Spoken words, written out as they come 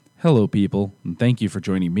Hello, people, and thank you for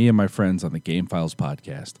joining me and my friends on the Game Files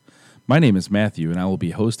podcast. My name is Matthew, and I will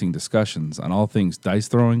be hosting discussions on all things dice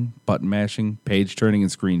throwing, button mashing, page turning,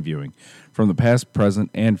 and screen viewing, from the past,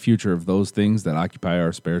 present, and future of those things that occupy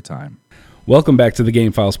our spare time. Welcome back to the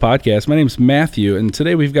Game Files podcast. My name is Matthew, and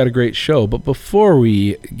today we've got a great show. But before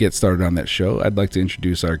we get started on that show, I'd like to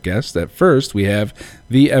introduce our guest. At first, we have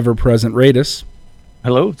the ever-present Radis.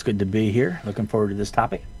 Hello, it's good to be here. Looking forward to this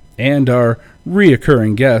topic. And our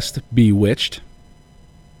reoccurring guest, Bewitched.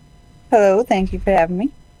 Hello, thank you for having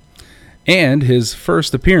me. And his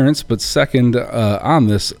first appearance, but second on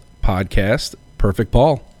this podcast, Perfect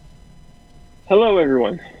Paul. Hello,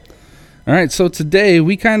 everyone. All right, so today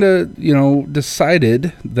we kind of,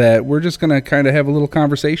 decided that we're just going to kind of have a little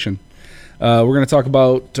conversation. We're going to talk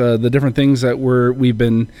about the different things that we've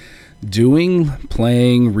been doing,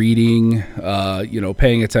 playing, reading,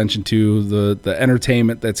 paying attention to, the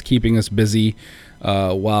entertainment that's keeping us busy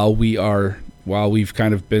while we've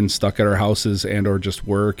kind of been stuck at our houses and or just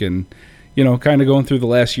work and, kind of going through the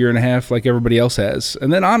last year and a half like everybody else has.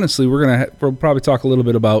 And then honestly, we'll probably talk a little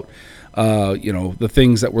bit about the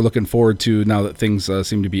things that we're looking forward to now that things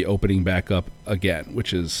seem to be opening back up again,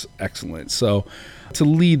 which is excellent. So to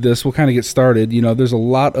lead this, we'll kind of get started. There's a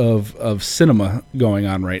lot of cinema going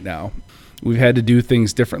on right now. We've had to do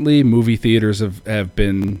things differently. Movie theaters have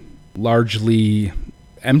been largely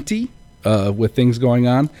empty with things going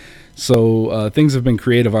on. So things have been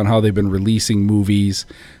creative on how they've been releasing movies,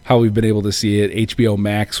 how we've been able to see it. HBO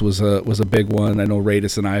Max was a big one. I know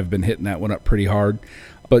Radis and I have been hitting that one up pretty hard.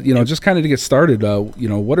 But, just kind of to get started,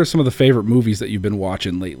 what are some of the favorite movies that you've been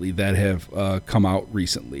watching lately that have come out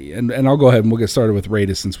recently? And I'll go ahead and we'll get started with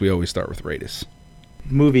Radis since we always start with Radis.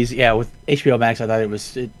 Movies, yeah, with HBO Max, I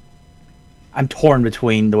thought I'm torn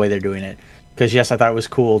between the way they're doing it. Because, yes, I thought it was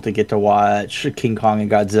cool to get to watch King Kong and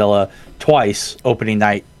Godzilla twice opening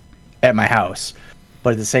night at my house.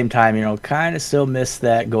 But at the same time, kind of still miss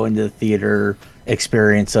that going to the theater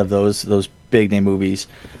experience of those big name movies.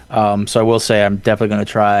 So I will say I'm definitely going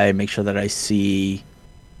to try make sure that I see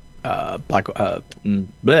Black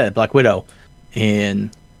Widow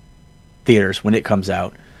in theaters when it comes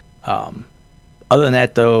out. Other than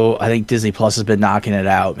that, though, I think Disney Plus has been knocking it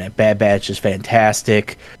out. Man, Bad Batch is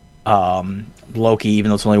fantastic. Loki, even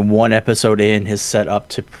though it's only one episode in, is set up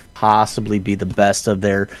to possibly be the best of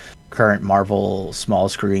their current Marvel small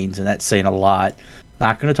screens, and that's saying a lot.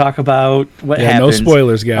 Not going to talk about what happens. No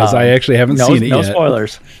spoilers, guys. I actually haven't seen it yet. No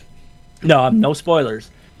spoilers. No spoilers.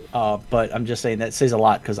 But I'm just saying that says a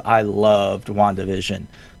lot because I loved WandaVision.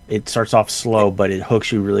 It starts off slow, but it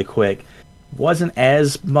hooks you really quick. Wasn't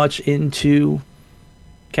as much into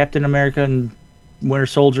Captain America and Winter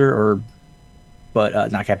Soldier,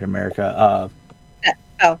 but not Captain America.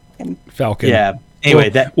 Falcon. Yeah.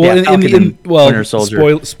 Anyway, Falcon Winter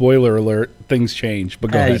Soldier. Spoiler alert, things change,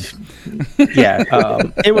 but go ahead. Yeah,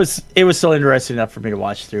 it was still interesting enough for me to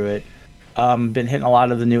watch through it. Been hitting a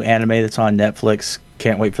lot of the new anime that's on Netflix.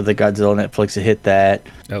 Can't wait for the Godzilla Netflix to hit that.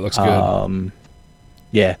 That looks good.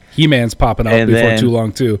 Yeah. He-Man's popping out before too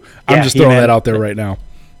long, too. I'm just throwing that out there right now.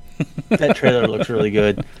 That trailer looks really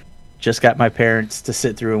good. Just got my parents to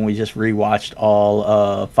sit through, and we just rewatched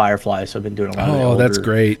all Firefly. So I've been doing a lot of older, that's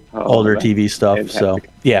great. Older TV stuff. Fantastic. So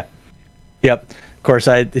yeah, yep. Of course,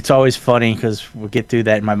 it's always funny because we'll get through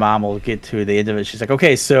that, and my mom will get to the end of it. She's like,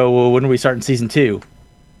 "Okay, so when are we starting season 2?"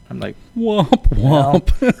 I'm like, "Womp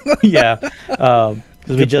womp." Well, yeah,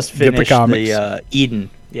 because we just finished the Eden.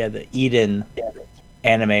 Yeah, the Eden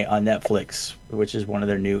anime on Netflix, which is one of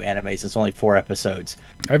their new animes. It's only 4 episodes.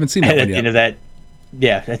 I haven't seen that one yet. At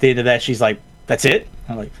the end of that, she's like, "That's it."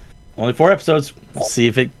 I'm like, "Only 4 episodes. We'll see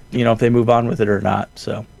if it, if they move on with it or not."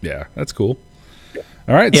 So yeah, that's cool.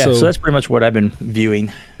 All right, yeah. So that's pretty much what I've been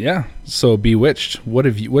viewing. Yeah. So Bewitched,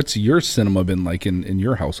 what's your cinema been like in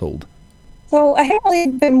your household? So I haven't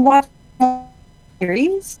really been watching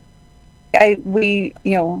series. We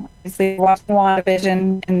obviously watched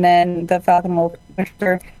WandaVision and then the Falcon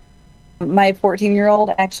Winter. My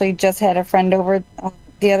 14-year-old actually just had a friend over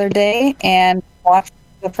the other day and watched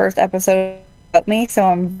the first episode with me, so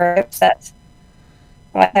I'm very upset.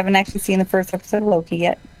 I haven't actually seen the first episode of Loki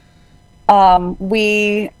yet. My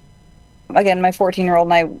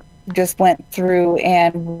 14-year-old and I just went through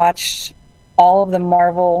and watched all of the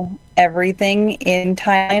Marvel everything in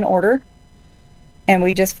timeline order, and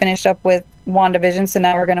we just finished up with WandaVision, so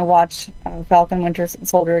now we're going to watch Falcon Winter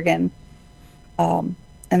Soldier again, and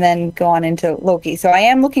then go on into Loki. So I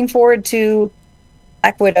am looking forward to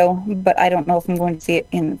Black Widow, but I don't know if I'm going to see it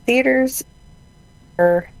in theaters.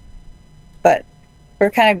 But we're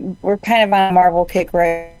kind of on a Marvel kick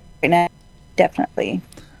right now, definitely.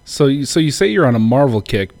 So you say you're on a Marvel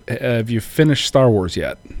kick. Have you finished Star Wars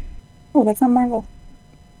yet? Oh, that's not Marvel.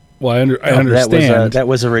 Well, I understand. That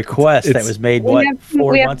was a request that was made, what,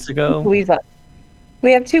 4 months ago? We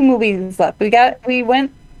have 2 movies left. We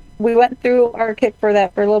went through our kick for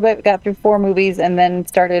that for a little bit. We got through 4 movies and then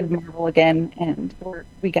started Marvel again, and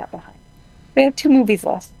we got behind. We have 2 movies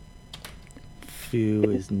left.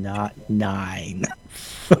 2 is not 9.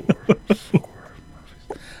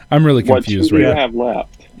 I'm really confused right now. now. What 2 do you have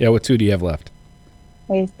left? Yeah, what 2 do you have left?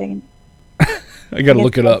 Wait a second. I got to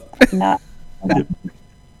look it up.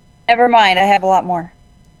 Never mind. I have a lot more.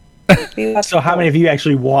 So how many have you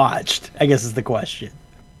actually watched? I guess is the question.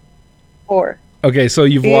 4. Okay, so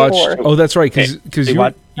you've watched. Oh, that's right, because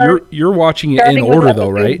you're watching it in order, though,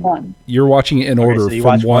 right? 1. You're watching it in order so you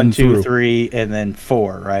from watch 1, 2, through 3, and then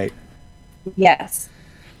 4, right? Yes.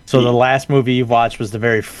 So the last movie you've watched was the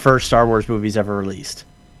very first Star Wars movies ever released.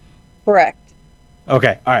 Correct.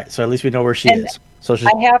 Okay, all right. So at least we know where she is. So she's...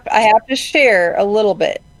 I have to share a little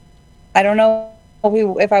bit. I don't know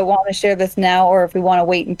if I want to share this now or if we want to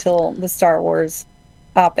wait until the Star Wars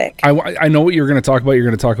topic. I know what you're going to talk about. You're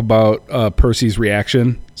going to talk about Percy's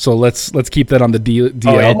reaction. So let's keep that on the DL.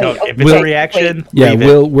 Oh, yeah, no, if it's a reaction,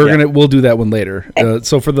 we'll do that one later.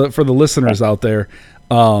 So for the listeners out there,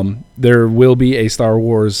 there will be a Star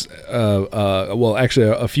Wars, actually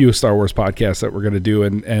a few Star Wars podcasts that we're going to do,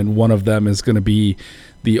 and one of them is going to be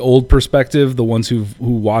the old perspective, the ones who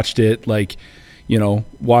watched it, like,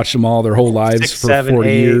 watched them all their whole lives 6, for 7, 40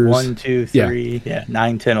 8, years. 1, 2, 3,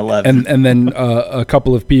 9, 10, 11. And then a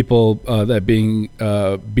couple of people, that being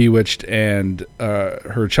Bewitched and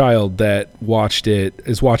her child, that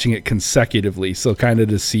is watching it consecutively. So kind of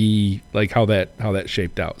to see like how that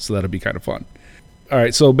shaped out. So that'll be kind of fun. All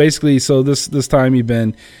right, so basically, this time you've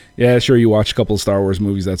been, sure, you watch a couple of Star Wars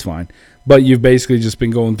movies, that's fine. But you've basically just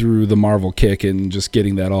been going through the Marvel kick and just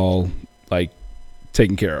getting that all, like,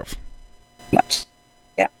 taken care of. Much.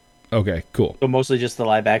 Yeah. Okay, cool. So mostly just the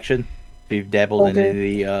live action? Have you dabbled into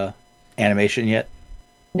the animation yet?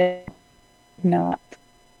 No.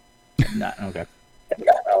 Not, okay.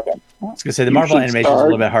 I was going to say, the Marvel animation is a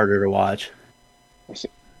little bit harder to watch.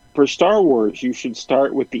 For Star Wars, you should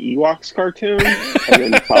start with the Ewoks cartoon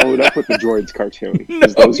and then follow it up with the Droids cartoon.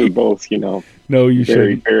 Because those are both,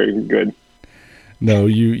 very, very good. No,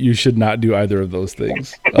 you should not do either of those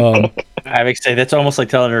things. I would say that's almost like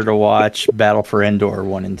telling her to watch Battle for Endor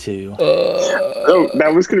 1 and 2.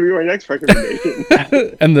 That was going to be my next recommendation.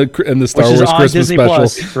 and the Star Wars Christmas Disney special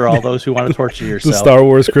Plus for all those who want to torture yourself. The Star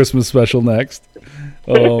Wars Christmas special next.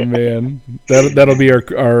 Oh man, that'll be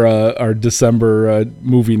our December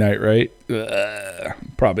movie night, right?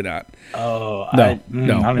 Probably not. Oh, no, I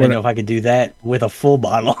don't even know if I could do that with a full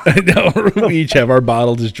bottle. No, we each have our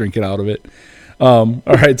bottle, just drink it out of it. All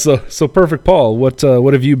right, so perfect, Paul. What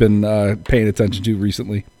have you been paying attention to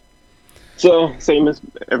recently? So same as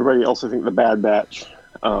everybody else, I think The Bad Batch,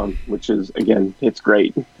 which is, again, it's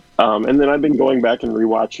great. And then I've been going back and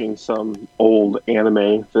rewatching some old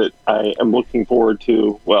anime that I am looking forward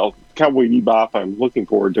to. Well, Cowboy Bebop, I'm looking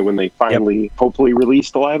forward to when they finally, hopefully,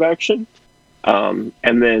 release the live action. And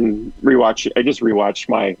then I just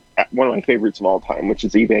rewatched one of my favorites of all time, which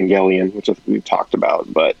is Evangelion, which I think we've talked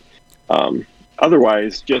about. But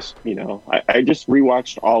otherwise, just, I just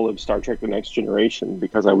rewatched all of Star Trek The Next Generation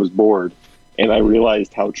because I was bored. And I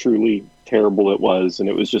realized how truly terrible it was, and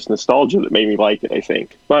it was just nostalgia that made me like it, I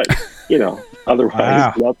think. But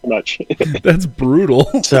otherwise, not much. That's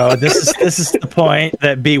brutal. So this is the point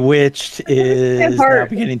that Bewitched is now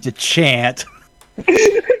beginning to chant.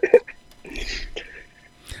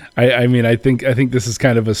 I mean, I think this is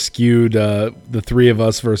kind of a skewed the three of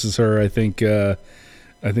us versus her. I think the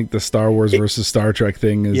Star Wars versus Star Trek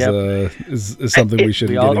thing is something we should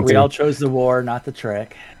get into. We all chose the war, not the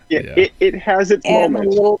Trek. Yeah. It has its and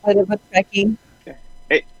moments. A little bit of a Trekkie.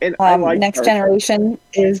 And I like Next Generation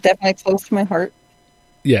is definitely close to my heart.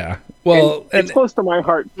 Yeah, well, and it's close to my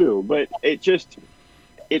heart too. But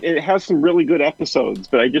it has some really good episodes.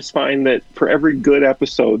 But I just find that for every good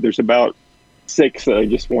episode, there's about 6 that I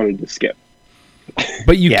just wanted to skip.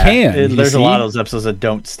 But you can. There's a lot of those episodes that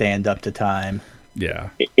don't stand up to time. Yeah.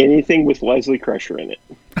 Anything with Leslie Crusher in it.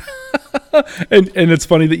 and it's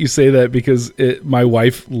funny that you say that because my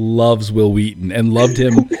wife loves Will Wheaton and loved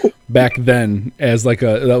him back then as that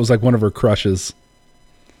was like one of her crushes.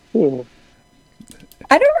 I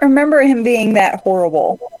don't remember him being that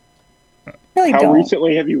horrible. Really How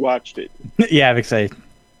recently have you watched it? Yeah, I'm excited.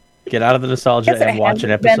 Get out of the nostalgia and watch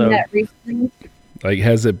an episode. Like,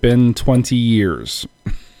 has it been 20 years?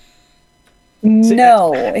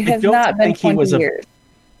 No, it has not been 20 years.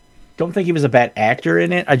 don't think he was a bad actor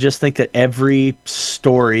in it. I just think that every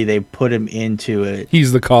story they put him into it,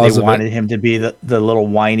 he's the cause they of wanted it. him to be the little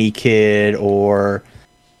whiny kid, or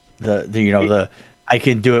the I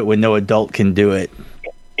can do it when no adult can do it.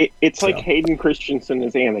 It's like Hayden Christensen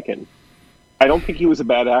as Anakin. I don't think he was a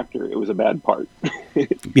bad actor. It was a bad part.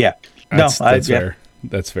 Yeah. That's yeah. fair.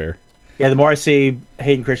 That's fair. Yeah, the more I see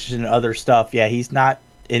Hayden Christensen and other stuff, yeah, he's not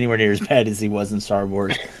anywhere near as bad as he was in Star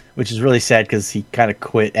Wars, which is really sad because he kind of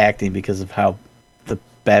quit acting because of how the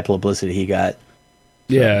bad publicity he got.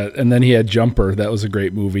 Yeah, and then he had Jumper. That was a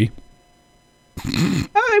great movie.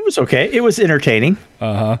 It was okay. It was entertaining.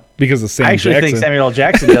 Because of Sam I actually Jackson. think Samuel L.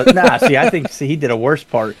 Jackson does. I think he did a worse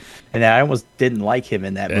part, and I almost didn't like him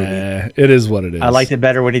in that movie. It is what it is. I liked it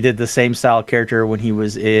better when he did the same style character when he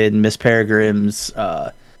was in Miss Peregrine's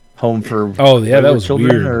Home for Oh yeah, that was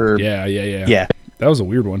Children, weird. or- Yeah. That was a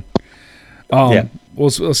weird one. Yeah.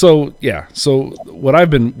 Well, so what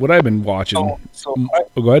I've been watching. Oh,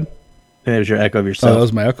 go ahead. And it was your echo of Oh, yourself. that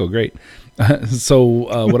was my echo. Great.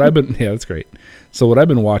 What I've been that's great. So what I've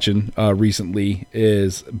been watching recently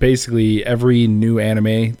is basically every new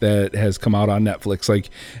anime that has come out on Netflix.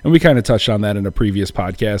 Like, and we kind of touched on that in a previous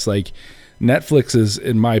podcast. Like, Netflix is,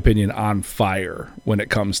 in my opinion, on fire when it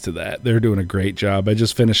comes to that. They're doing a great job. I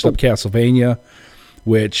just finished up Castlevania,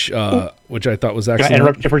 which I thought was Can I excellent.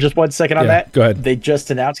 interrupt you for just 1 second on Yeah, that? go ahead. They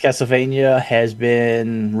just announced Castlevania has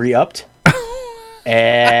been re-upped.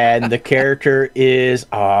 And the character is,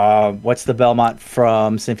 what's the Belmont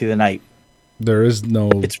from Symphony of the Night? There is no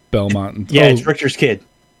Belmont. Yeah, it's Richter's kid.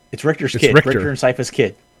 It's Richter's kid. Richter. Richter and Sypha's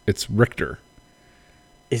kid. It's Richter.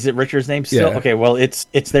 Is it Richter's name still? Yeah. Okay, well, it's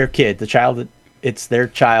their kid. The child, it's their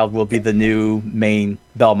child will be the new main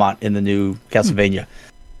Belmont in the new Castlevania.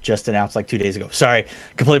 Just announced like 2 days ago. Sorry,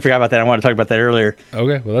 completely forgot about that. I wanted to talk about that earlier.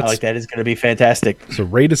 Okay, well I like that. It's going to be fantastic. So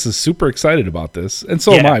Radis is super excited about this, and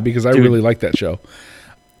so am I, because I really like that show.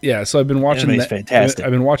 Yeah, so I've been watching Anime's that. fantastic.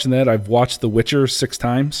 I've been watching that. I've watched The Witcher 6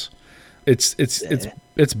 times.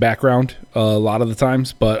 It's background a lot of the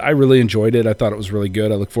times, but I really enjoyed it. I thought it was really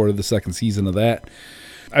good. I look forward to the second season of that.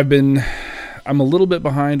 I'm a little bit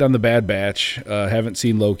behind on The Bad Batch. Haven't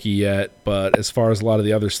seen Loki yet, but as far as a lot of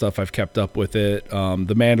the other stuff, I've kept up with it.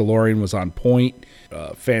 The Mandalorian was on point.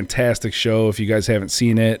 Fantastic show. If you guys haven't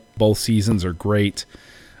seen it, both seasons are great.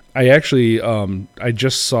 I actually I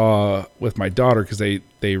just saw with my daughter, because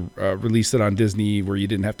they released it on Disney where you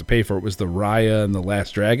didn't have to pay for it. It was the Raya and the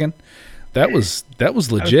Last Dragon. That was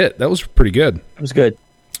legit. That was pretty good. It was good.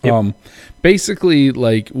 Yep. Basically,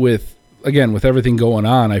 like with everything going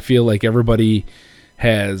on, I feel like everybody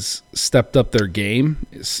has stepped up their game.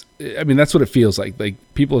 I mean, that's what it feels like. Like,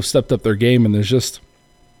 people have stepped up their game, and there's just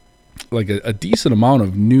like a decent amount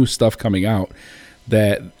of new stuff coming out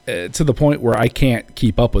that to the point where I can't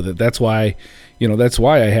keep up with it. That's why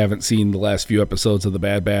I haven't seen the last few episodes of The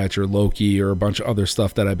Bad Batch or Loki or a bunch of other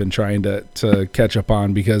stuff that I've been trying to catch up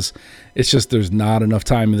on, because it's just there's not enough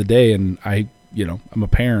time in the day, and I'm a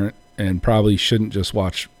parent and probably shouldn't just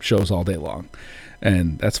watch shows all day long,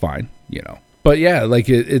 and that's fine, But yeah, like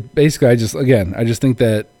it basically, I just think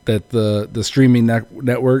that the streaming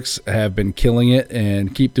networks have been killing it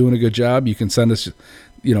and keep doing a good job. You can send us,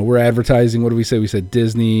 we're advertising. What do we say? We said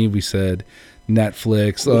Disney. We said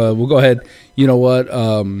Netflix. We'll go ahead. You know what?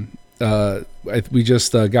 We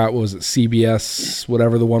just got, what was it, CBS,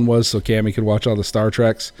 whatever the one was, so Cammie could watch all the Star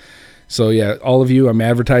Treks. So yeah, all of you, I'm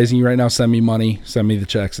advertising you right now. Send me money. Send me the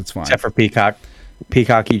checks. It's fine. Except for Peacock.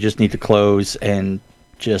 Peacock, you just need to close and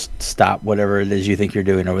just stop whatever it is you think you're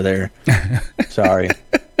doing over there. Sorry.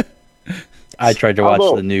 I tried to watch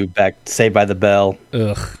the new Saved by the Bell.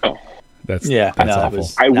 Ugh. That's awful. That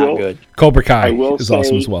was not good. Cobra Kai is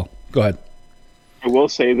awesome as well. Go ahead. I will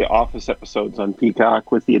say the Office episodes on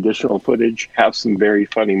Peacock with the additional footage have some very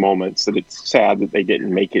funny moments that it's sad that they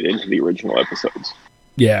didn't make it into the original episodes.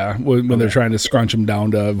 Yeah, when they're trying to scrunch them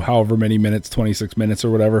down to however many minutes, 26 minutes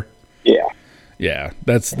or whatever. Yeah. Yeah,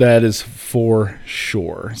 that is for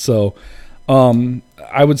sure. So,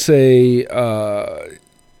 I would say, they're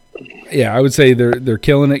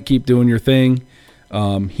killing it. Keep doing your thing.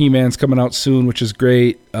 He-Man's coming out soon, which is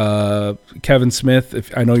great. Kevin Smith,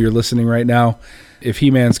 if I know you're listening right now, if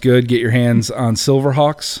He-Man's good, get your hands on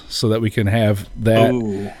Silverhawks so that we can have that.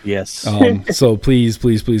 Oh, yes. So please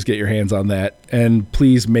get your hands on that, and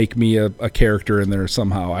please make me a character in there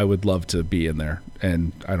somehow. I would love to be in there,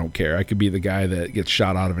 and I don't care. I could be the guy that gets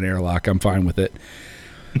shot out of an airlock. I'm fine with it.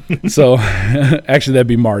 So actually, that'd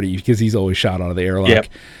be Marty, because he's always shot out of the airlock.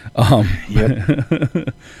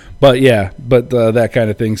 Yep. But that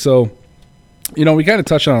kind of thing. So, we kind of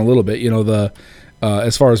touched on it a little bit,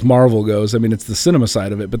 as far as Marvel goes. I mean, it's the cinema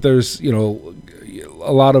side of it, but there's, a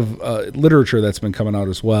a lot of literature that's been coming out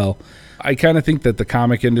as well. I kind of think that the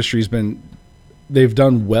comic industry's they've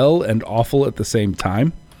done well and awful at the same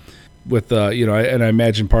time. With and I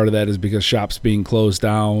imagine part of that is because shops being closed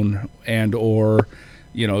down or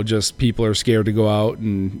just people are scared to go out,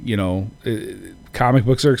 and comic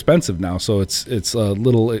books are expensive now, so it's a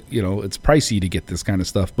little it's pricey to get this kind of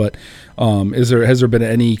stuff. But has there been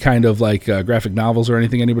any kind of like graphic novels or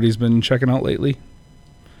anything anybody's been checking out lately?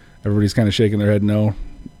 Everybody's kind of shaking their head no.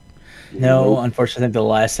 No, unfortunately, I think the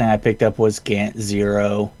last thing I picked up was Gantz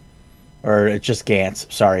Zero, or just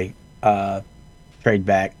Gantz. Sorry, trade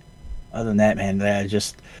back. Other than that, man, I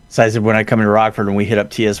just besides when I come into Rockford and we hit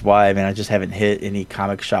up TSY, man, I just haven't hit any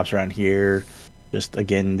comic shops around here. Just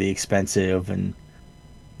again, the expensive and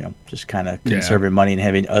just kind of conserving money and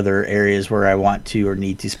having other areas where I want to or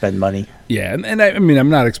need to spend money. Yeah, and I mean, I'm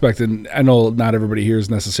not expecting. I know not everybody here is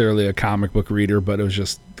necessarily a comic book reader, but it was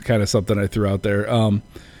just kind of something I threw out there.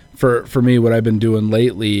 For me, what I've been doing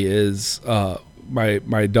lately is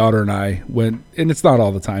my daughter and I went, and it's not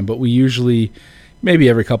all the time, but we usually. Maybe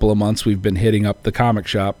every couple of months we've been hitting up the comic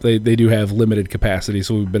shop. They do have limited capacity,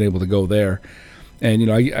 so we've been able to go there. And,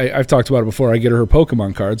 I've talked about it before. I get her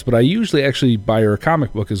Pokemon cards, but I usually actually buy her a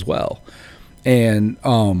comic book as well. And,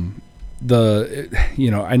 I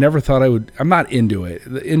never thought I would. I'm not into it.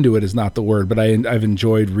 Into it is not the word, but I've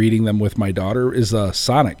enjoyed reading them with my daughter, is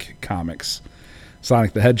Sonic comics,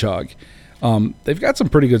 Sonic the Hedgehog. They've got some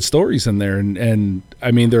pretty good stories in there. And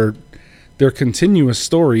I mean, they're continuous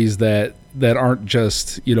stories that aren't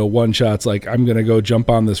just one shots like I'm gonna go jump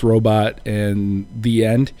on this robot and the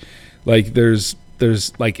end. Like there's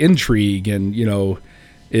like intrigue and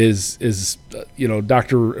is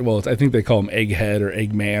Dr. Well, I think they call him Egghead or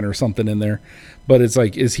Eggman or something in there, but it's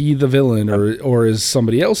like, is he the villain or is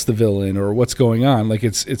somebody else the villain, or what's going on? Like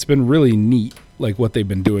it's been really neat, like what they've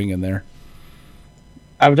been doing in there.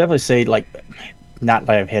 I would definitely say, like, not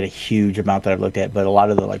that I've had a huge amount that I've looked at, but a lot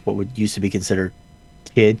of the like what would used to be considered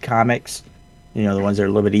kid comics, the ones that are a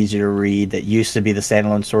little bit easier to read, that used to be the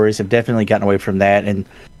standalone stories, have definitely gotten away from that, and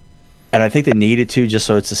I think they needed to, just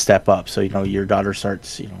so it's a step up. So your daughter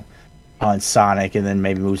starts on Sonic and then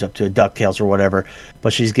maybe moves up to a DuckTales or whatever,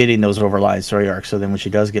 but she's getting those overlying story arcs. So then when she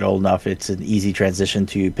does get old enough, it's an easy transition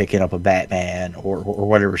to picking up a Batman or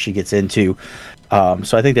whatever she gets into.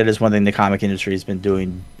 So I think that is one thing the comic industry has been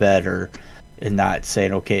doing better. And not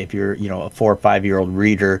saying, okay, if you're, a 4 or 5 year old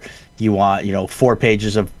reader, you want, 4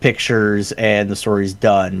 pages of pictures and the story's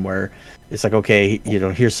done, where it's like, okay,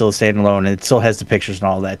 here's still a standalone and it still has the pictures and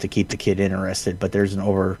all that to keep the kid interested, but there's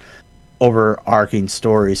an overarching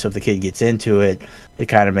story. So if the kid gets into it, it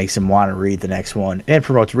kind of makes him want to read the next one, and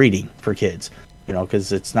promotes reading for kids,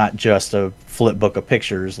 because it's not just a flip book of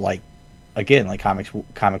pictures like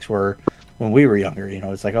comics were when we were younger.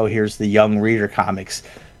 It's like, oh, here's the young reader comics.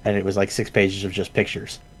 And it was like 6 pages of just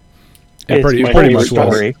pictures. Yeah, pretty much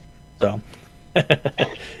story. So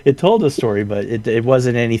it told a story, but it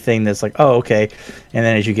wasn't anything that's like, oh, okay. And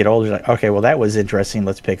then as you get older, you're like, okay, well, that was interesting.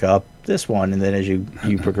 Let's pick up this one. And then as you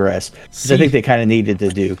progress, which I think they kind of needed to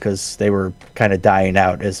do, because they were kind of dying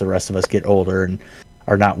out as the rest of us get older and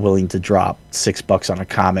are not willing to drop $6 on a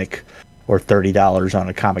comic or $30 on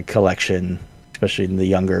a comic collection, especially in the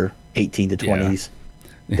younger 18 to 20s.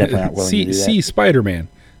 Yeah. Definitely not willing to do that. See Spider-Man.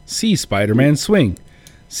 See Spider-Man swing.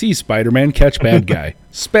 See Spider-Man catch bad guy.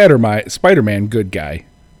 Spider-Man good guy.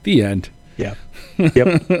 The end. Yeah.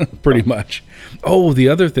 Yep. Pretty much. Oh, the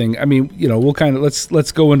other thing. I mean, we'll kind of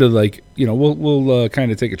let's go into like we'll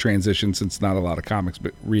kind of take a transition, since not a lot of comics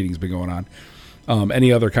reading's been going on.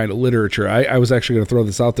 Any other kind of literature? I was actually going to throw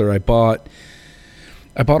this out there. I bought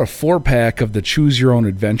a 4-pack of the Choose Your Own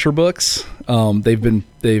Adventure books.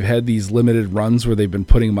 They've had these limited runs where they've been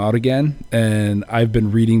putting them out again, and I've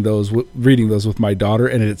been reading those with my daughter,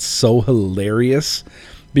 and it's so hilarious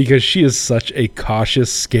because she is such a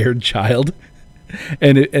cautious, scared child.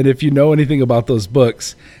 And if you know anything about those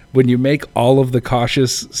books, when you make all of the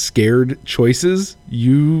cautious, scared choices,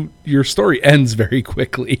 your story ends very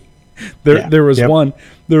quickly. There was one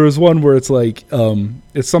where it's like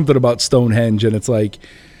it's something about Stonehenge, and it's like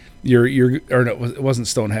it wasn't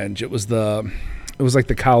Stonehenge, it was like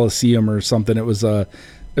the Colosseum or something. It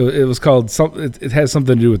was called something. It has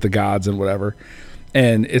something to do with the gods and whatever.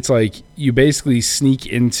 And it's like you basically sneak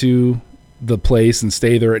into the place and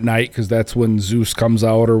stay there at night, because that's when Zeus comes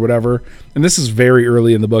out or whatever. And this is very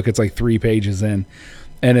early in the book. It's like 3 pages in,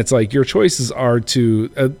 and it's like your choices are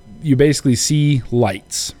to you basically see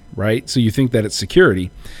lights. Right? So you think that it's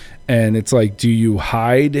security, and it's like, do you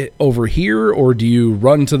hide over here or do you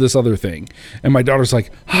run to this other thing? And my daughter's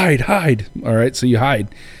like, hide. All right. So you hide,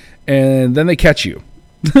 and then they catch you,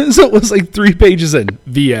 So it was like 3 pages in,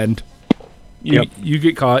 the end. You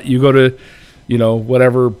get caught, you go to,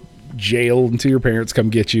 whatever jail until your parents come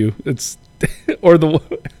get you. It's or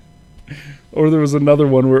there was another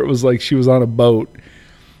one where it was like she was on a boat,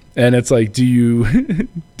 and it's like, do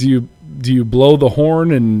you blow the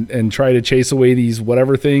horn and try to chase away these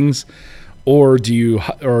whatever things, or do you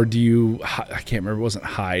I can't remember, it wasn't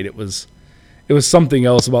hide, it was something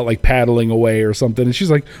else about like paddling away or something. And she's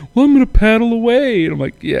like, well, I'm gonna paddle away, and I'm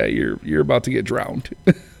like, yeah, you're about to get drowned.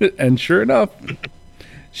 And sure enough,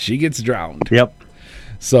 she gets drowned. Yep.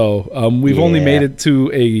 So we've only made it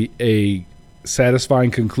to a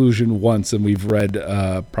satisfying conclusion once, and we've read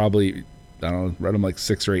probably, I don't know, read them like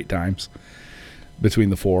 6 or 8 times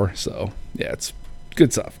between the 4. So yeah, it's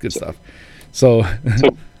good stuff. So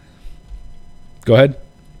go ahead.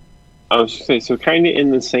 I was just saying, so kind of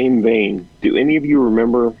in the same vein, do any of you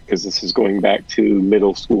remember, because this is going back to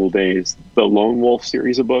middle school days, the Lone Wolf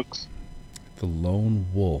series of books? The Lone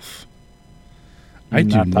Wolf. I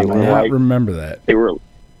do not like, remember that. They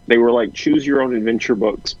were like choose your own adventure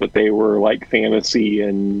books, but they were like fantasy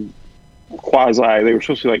and they were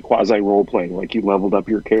supposed to be like quasi role playing, like you leveled up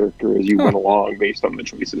your character as you went along based on the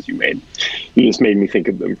choices you made. You just made me think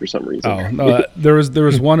of them for some reason. Oh no, there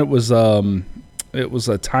was one. It was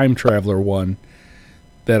a time traveler one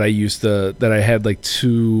that I had like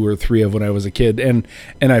 2 or 3 of when I was a kid, and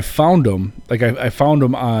I found them I found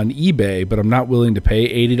them on eBay, but I'm not willing to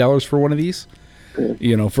pay $80 for one of these.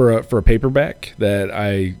 For a paperback that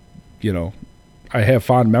I have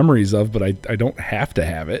fond memories of, but I don't have to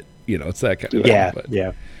have it. It's that kind of thing. But,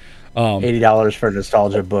 $80 for a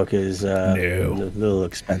nostalgia book is a no. little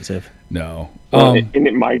expensive. No. And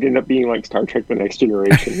it might end up being like Star Trek The Next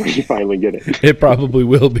Generation when you finally get it. It probably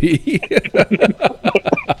will be.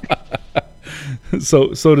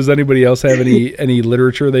 So does anybody else have any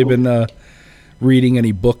literature they've been reading,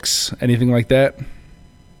 any books, anything like that?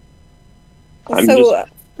 I don't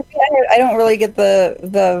really get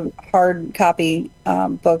the hard copy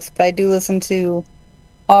books, but I do listen to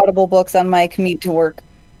Audible books on my commute to work.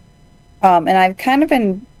 And I've kind of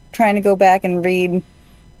been trying to go back and read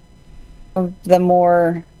the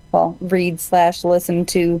more, read/listen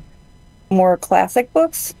to more classic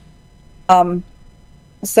books.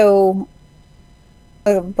 So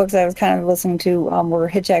the books I was kind of listening to were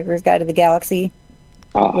Hitchhiker's Guide to the Galaxy,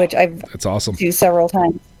 which that's awesome. do several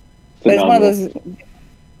times. But it's one of those,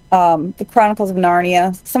 the Chronicles of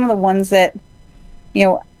Narnia, some of the ones that,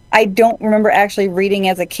 I don't remember actually reading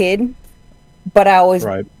as a kid, but I always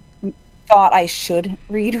thought I should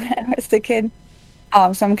read when I was a kid.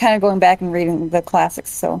 So I'm kind of going back and reading the classics.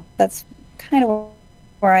 So that's kind of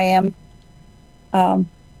where I am.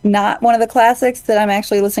 Not one of the classics that I'm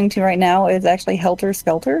actually listening to right now is actually Helter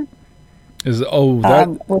Skelter. The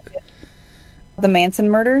Manson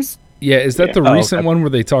murders. Yeah, is that the recent one where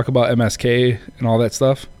they talk about MSK and all that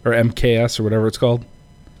stuff? Or MKS or whatever it's called?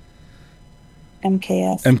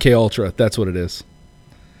 MKS. MK Ultra, that's what it is.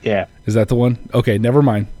 Yeah. Is that the one? Okay, never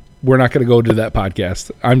mind. We're not going to go to that podcast.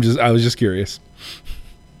 I was just curious.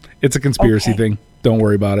 It's a conspiracy thing. Don't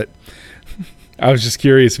worry about it. I was just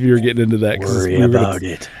curious if you were getting into that. Worry about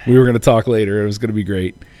it. We were going to talk later. It was going to be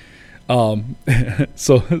great. So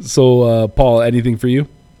Paul, anything for you?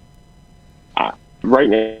 Right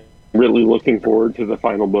now, really looking forward to the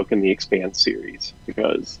final book in the Expanse series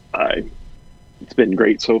because it's been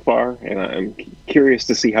great so far, and I'm curious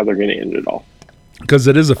to see how they're going to end it all. Because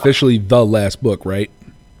it is officially the last book, right?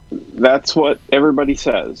 That's what everybody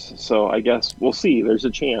says. So I guess we'll see. There's a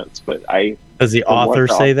chance, but Does the author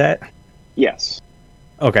say that? Yes.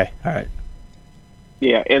 Okay. All right.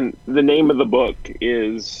 Yeah, and the name of the book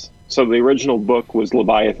is, so the original book was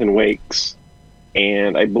Leviathan Wakes,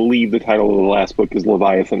 and I believe the title of the last book is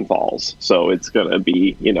Leviathan Falls. So it's going to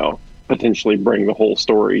be, potentially bring the whole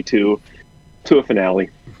story to a finale.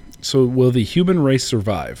 So will the human race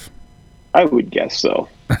survive? I would guess so.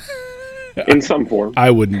 In some form. I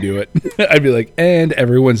wouldn't do it. I'd be like, and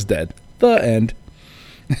everyone's dead. The end.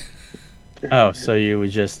 Oh, so you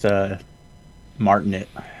would just Martin it.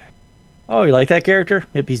 Oh, you like that character?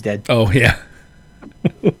 Yep, he's dead. Oh, yeah.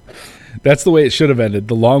 That's the way it should have ended.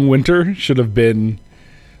 The long winter should have been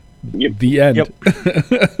the end.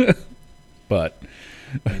 Yep. But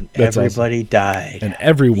and everybody awesome. Died. And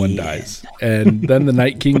everyone dies. And then the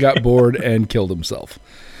Night King got bored and killed himself.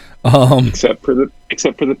 Except for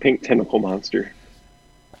the pink tentacle monster.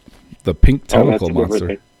 The pink tentacle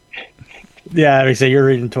monster. Yeah, I say you're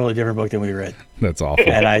reading a totally different book than we read. That's awful.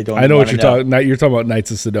 And I know what you're talking. You're talking about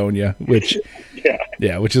Knights of Sidonia, which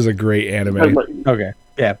which is a great anime. Okay,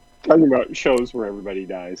 yeah. Talking about shows where everybody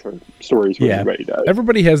dies or stories where everybody dies.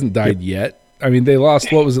 Everybody hasn't died yet. I mean, they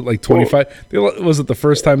lost, what was it, like 25? Was it the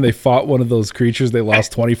first time they fought one of those creatures, they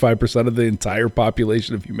lost 25% of the entire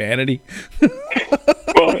population of humanity?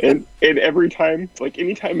 Well, and every time, like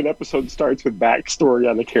anytime an episode starts with backstory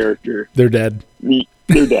on a character, they're dead.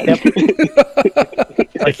 They're dead.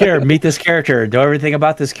 Like, here, meet this character. Know everything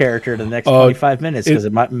about this character in the next 25 minutes, because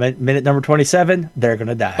at minute number 27, they're going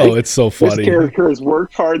to die. Oh, it's so funny. This character has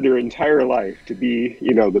worked hard their entire life to be,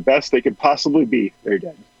 the best they could possibly be. They're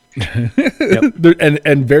dead.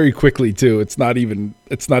 and very quickly too. It's not even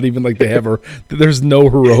like they have there's no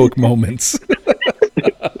heroic moments.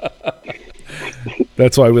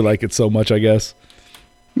 That's why we like it so much, I guess.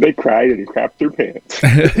 They cried and crapped their pants.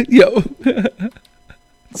 Yo.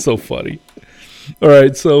 So funny. All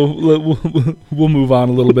right, so we'll move on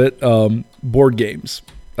a little bit. Board games.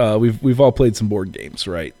 We've all played some board games,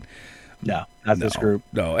 right? No, not this group.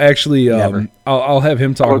 No, actually, I'll have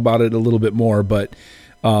him talk about it a little bit more. But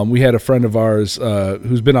we had a friend of ours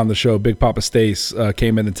who's been on the show, Big Papa Stace,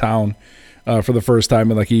 came into town for the first time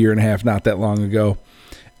in like a year and a half, not that long ago,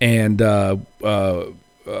 and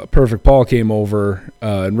Perfect Paul came over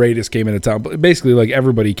and Radis came into town. But basically, like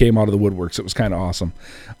everybody came out of the woodworks. It was kind of awesome,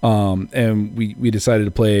 and we decided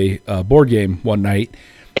to play a board game one night.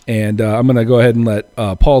 And I'm going to go ahead and let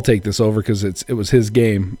Paul take this over because it was his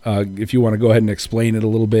game. If you want to go ahead and explain it a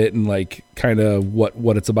little bit and like kind of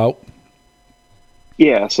what it's about.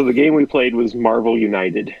 Yeah, so the game we played was Marvel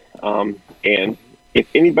United. And if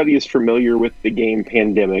anybody is familiar with the game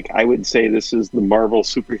Pandemic, I would say this is the Marvel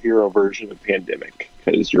superhero version of Pandemic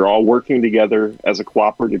because you're all working together as a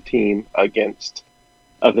cooperative team against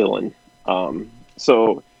a villain.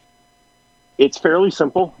 So it's fairly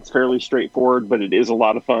simple, it's fairly straightforward, but it is a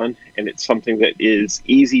lot of fun, and it's something that is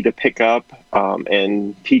easy to pick up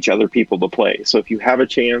and teach other people to play. So if you have a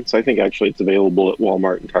chance, I think actually it's available at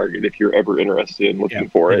Walmart and Target if you're ever interested in looking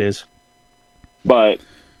for it. It is. But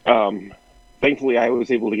thankfully I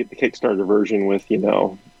was able to get the Kickstarter version with,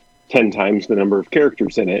 10 times the number of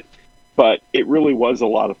characters in it. But it really was a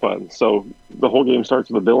lot of fun. So the whole game starts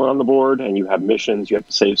with a villain on the board, and you have missions. You have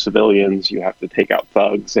to save civilians. You have to take out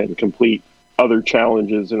thugs and complete other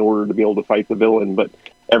challenges in order to be able to fight the villain. But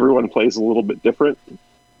everyone plays a little bit different.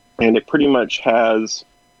 And it pretty much has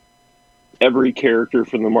every character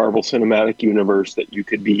from the Marvel Cinematic Universe that you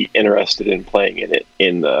could be interested in playing in it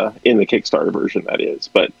in the Kickstarter version, that is.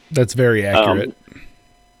 But that's very accurate.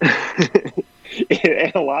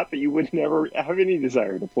 And a lot that you would never have any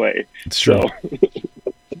desire to play. It's true.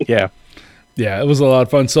 Yeah, it was a lot of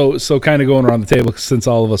fun. So kind of going around the table since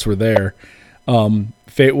all of us were there. What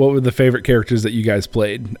were the favorite characters that you guys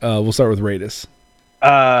played? We'll start with Radis.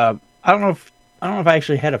 I don't know if I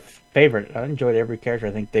actually had a favorite. I enjoyed every character.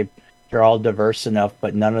 I think they're all diverse enough,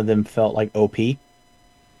 but none of them felt like OP.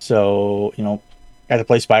 So I had to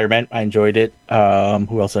play Spider-Man. I enjoyed it.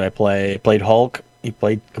 Who else did I play? I played Hulk. He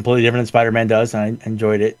played completely different than Spider-Man does, and I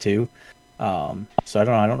enjoyed it too. So I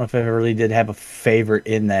don't know if I really did have a favorite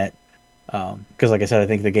in that. Because like I said, I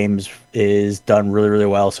think the game is done really, really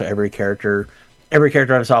well. So every character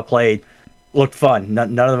I saw played looked fun.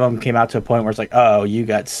 None of them came out to a point where it's like, oh, you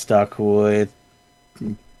got stuck with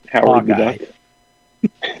Howard the Duck.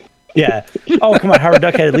 Yeah. Oh, come on. Howard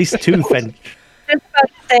Duck had at least two. I was about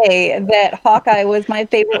to say that Hawkeye was my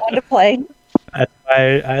favorite one to play.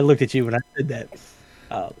 I looked at you when I said that.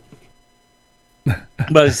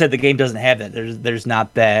 But as I said, the game doesn't have that. There's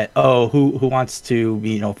not that. Oh, who wants to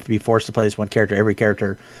be forced to play this one character? Every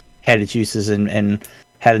character had its uses and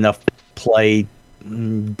had enough play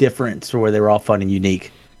difference where they were all fun and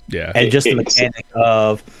unique. Yeah, and just the mechanic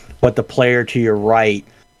of what the player to your right,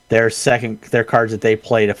 their cards that they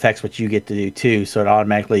played affects what you get to do too. So it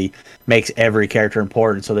automatically makes every character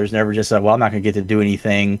important. So there's never just I'm not going to get to do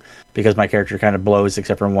anything because my character kind of blows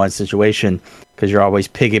except for in one situation, because you're always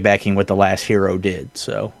piggybacking what the last hero did.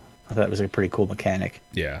 So I thought it was a pretty cool mechanic.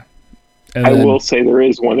 Yeah. And I will say there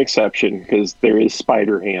is one exception, because there is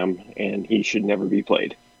Spider-Ham, and he should never be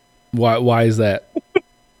played. Why is that?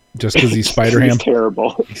 Just because he's Spider-Ham? He's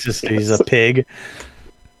terrible. He's a pig.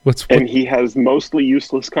 And he has mostly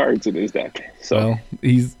useless cards in his deck. So well,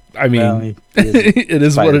 it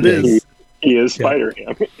is what it is. He is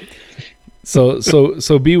Spider-Ham.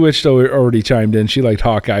 So Bewitched already chimed in. She liked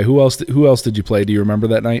Hawkeye. Who else did you play? Do you remember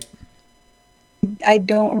that night? I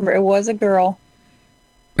don't remember. It was a girl.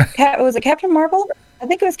 Was it Captain Marvel? I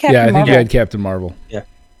think it was Captain Marvel. Yeah, I think you had Captain Marvel. Yeah.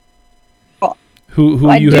 Well,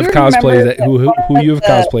 who you have cosplayed at? Who you have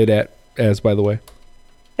cosplayed as, by the way?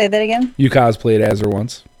 Say that again. You cosplayed as her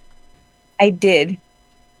once. I did.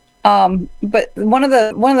 But one of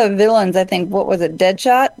the villains, I think, what was it?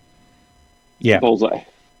 Deadshot? Yeah. Bullseye.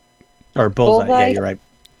 Or Bullseye. Yeah, you're right.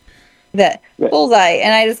 that bullseye,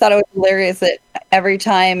 and I just thought it was hilarious that every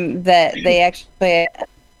time that they actually,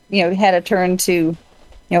 had a turn to,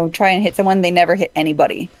 try and hit someone, they never hit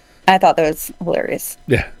anybody. I thought that was hilarious.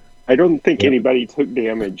 Yeah. I don't think anybody took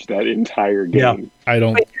damage that entire game. Yeah. I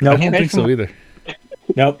don't think so either.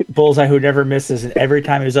 Nope. Bullseye who never misses, and every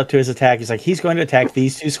time he was up to his attack, he's going to attack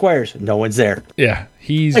these 2 squares. No one's there. Yeah,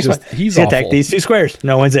 he's awful. Attack these 2 squares.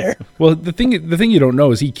 No one's there. Well, the thing you don't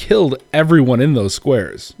know is he killed everyone in those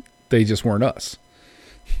squares. They just weren't us.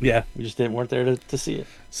 Yeah, we just weren't there to see it.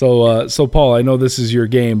 So Paul, I know this is your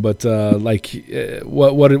game, but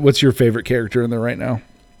what's your favorite character in there right now?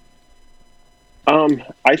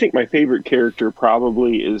 I think my favorite character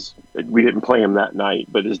probably is, we didn't play him that night,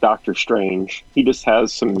 but is Doctor Strange. He just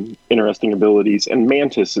has some interesting abilities, and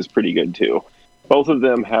Mantis is pretty good too. Both of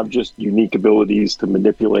them have just unique abilities to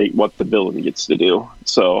manipulate what the villain gets to do.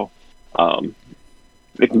 So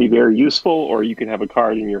it can be very useful, or you can have a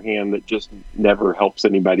card in your hand that just never helps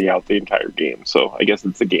anybody out the entire game. So I guess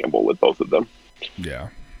it's a gamble with both of them. Yeah.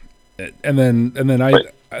 And then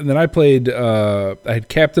I played I had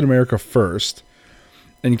Captain America first.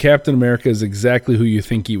 And Captain America is exactly who you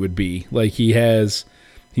think he would be. Like, he's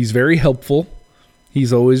very helpful.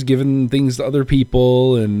 He's always giving things to other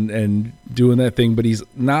people and doing that thing, but he's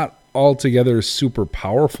not altogether super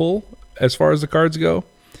powerful as far as the cards go.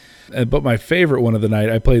 But my favorite one of the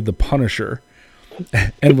night, I played the Punisher.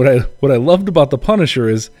 And what I loved about the Punisher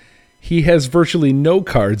is he has virtually no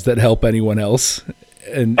cards that help anyone else,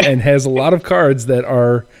 and has a lot of cards that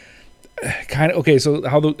are kind of okay. So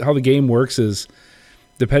how the game works is,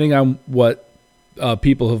 depending on what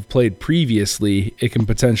people have played previously, it can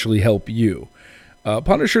potentially help you.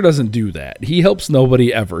 Punisher doesn't do that. He helps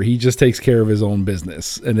nobody ever. He just takes care of his own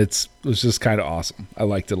business, and it was just kind of awesome. I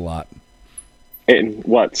liked it a lot. And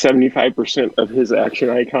 75% of his action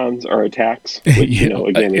icons are attacks, which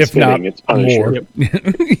again, if not it's Punisher. more.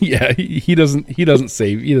 Yeah, he doesn't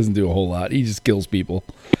save. He doesn't do a whole lot. He just kills people.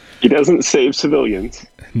 He doesn't save civilians.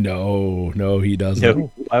 No, he doesn't.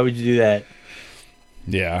 No. Why would you do that?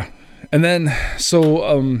 Yeah. And then,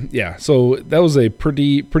 so that was a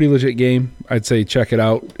pretty legit game. I'd say check it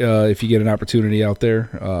out if you get an opportunity out there.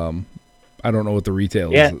 I don't know what the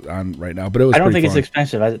retail is on right now, but it was. I don't think fun. it's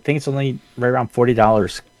expensive. I think it's only right around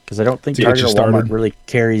 $40 because I don't think So Target or Walmart really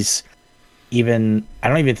carries. I don't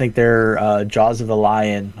even think they're Jaws of the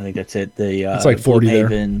Lion. I think that's it. It's like 40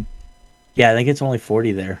 there. Yeah, I think it's only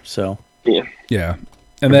 40 there. So yeah,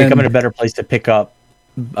 and then becoming a better place to pick up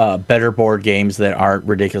better board games that aren't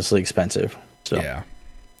ridiculously expensive. So yeah.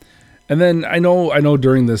 And then I know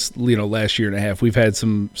during this last year and a half we've had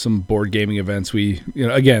some board gaming events. We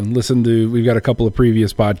again we've got a couple of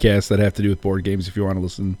previous podcasts that have to do with board games if you want to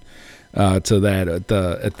listen to that at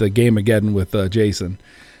the Game Again with Jason.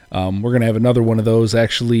 We're gonna have another one of those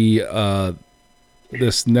actually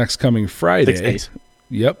this next coming Friday. 6 days.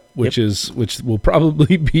 Yep, which will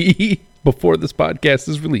probably be before this podcast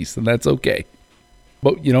is released, and that's okay.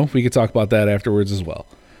 But we could talk about that afterwards as well.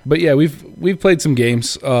 But yeah, we've played some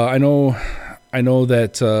games. I know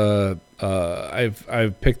that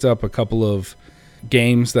I've picked up a couple of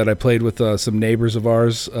games that I played with some neighbors of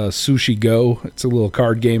ours. Sushi Go. It's a little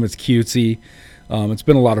card game. It's cutesy. It's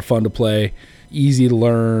been a lot of fun to play. Easy to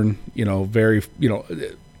learn. Very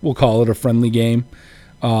we'll call it a friendly game.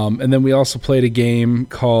 And then we also played a game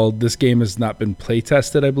called. This game has not been play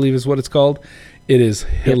tested, I believe is what it's called. It is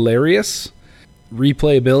hilarious.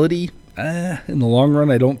 Replayability. In the long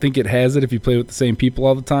run, I don't think it has it if you play with the same people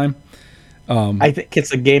all the time. I think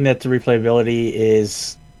it's a game that the replayability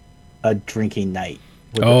is a drinking night.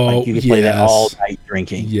 You can play that all night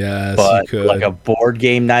drinking. Yes, but you could. Like a board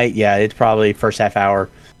game night, it's probably first half hour.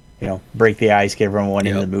 Break the ice, get everyone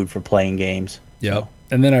in the mood for playing games. Yep. So.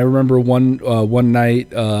 And then I remember one night,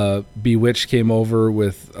 Bewitched came over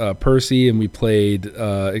with Percy, and we played.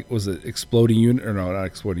 Was it Exploding Unicorns? Or no, not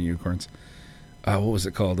Exploding Unicorns. What was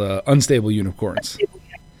it called? Unstable Unicorns.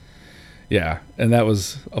 Yeah, and that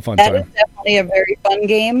was a fun time. That is definitely a very fun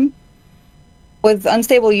game. With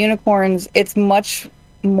Unstable Unicorns, it's much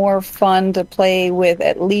more fun to play with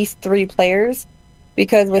at least 3 players,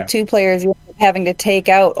 because with 2 players, you're having to take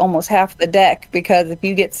out almost half the deck, because if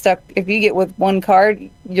you get with one card,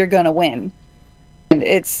 you're gonna win. And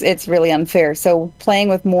it's really unfair. So playing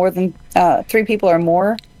with more than 3 people or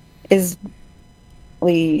more is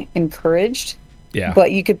really encouraged. Yeah.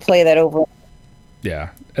 But you could play that over. Yeah.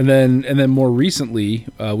 And then more recently,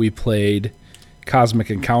 we played Cosmic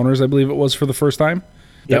Encounters, I believe it was, for the first time.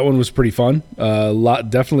 Yep. That one was pretty fun.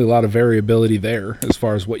 Definitely a lot of variability there as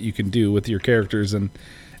far as what you can do with your characters,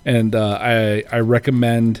 and I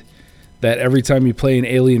recommend that every time you play an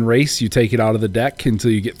alien race, you take it out of the deck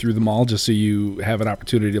until you get through them all, just so you have an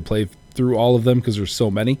opportunity to play through all of them because there's so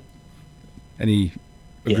many. Any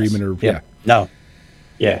agreement or yeah? No.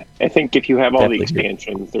 Yeah. I think if you have all the Definitely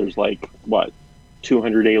expansions, there's like, what,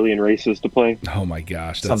 200 alien races to play? Oh my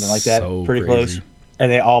gosh, that's Something like that. so Pretty crazy. close.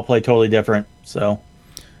 And they all play totally different. So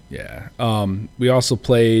Yeah. We also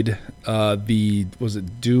played was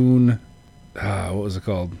it Dune? What was it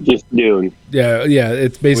called? Just Dune. Yeah.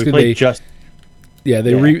 It's we basically played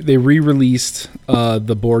they re-released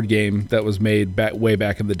the board game that was made way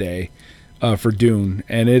back in the day for Dune,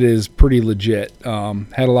 and it is pretty legit.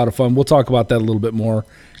 Had a lot of fun. We'll talk about that a little bit more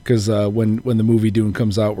because when the movie Dune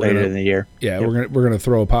comes out, later in the year. Yeah, we're gonna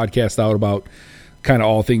throw a podcast out about kind of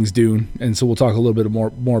all things Dune, and so we'll talk a little bit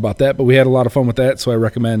more about that. But we had a lot of fun with that, so I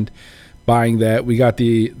recommend buying that. We got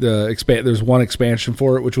the There's one expansion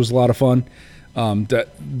for it, which was a lot of fun.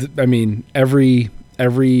 I mean, every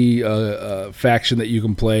faction that you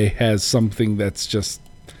can play has something that's just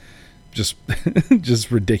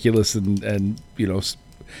just ridiculous, and you know,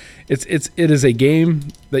 it is a game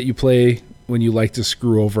that you play when you like to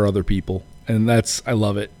screw over other people, and I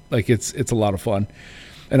love it. Like it's a lot of fun,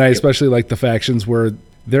 and I especially like the factions where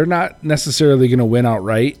they're not necessarily going to win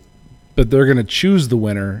outright, but they're going to choose the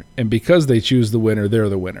winner, and because they choose the winner, they're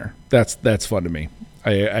the winner. That's fun to me.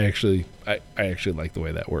 I actually like the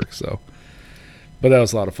way that works. So, but that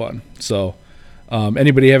was a lot of fun. So,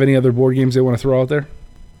 anybody have any other board games they want to throw out there,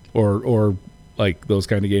 or like those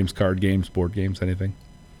kind of games, card games, board games, anything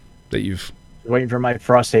that you've? Waiting for my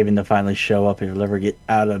Frosthaven to finally show up. If it'll ever get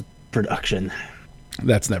out of production,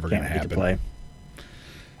 that's never going to Can't wait to happen.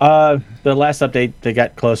 play. The last update, they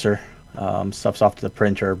got closer. Stuff's off to the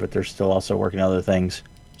printer, but they're still also working on other things.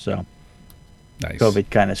 So Nice. COVID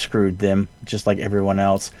kind of screwed them, just like everyone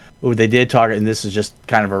else. Ooh, they did talk, and this is just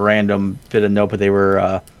kind of a random bit of note, but they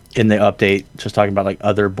were in the update just talking about like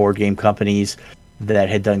other board game companies that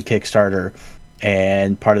had done Kickstarter.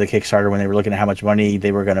 And part of the Kickstarter, when they were looking at how much money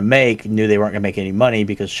they were going to make, knew they weren't going to make any money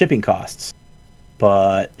because shipping costs.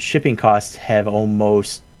 But shipping costs have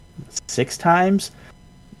almost 6 times,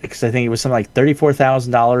 because I think it was something like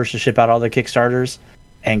 $34,000 to ship out all the Kickstarters.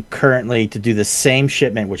 And currently, to do the same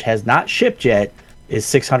shipment, which has not shipped yet, is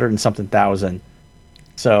 600 and something thousand.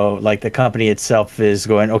 So, like, the company itself is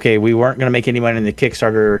going, okay, we weren't going to make any money in the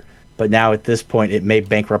Kickstarter, but now at this point, it may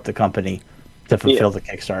bankrupt the company to fulfill the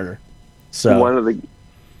Kickstarter. So one of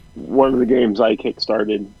the games I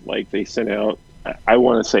kickstarted, like they sent out, I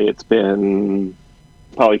want to say it's been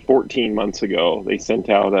probably 14 months ago. They sent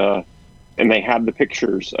out and they had the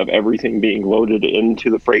pictures of everything being loaded into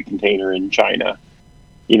the freight container in China.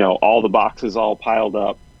 You know, all the boxes all piled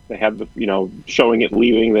up. They had the, showing it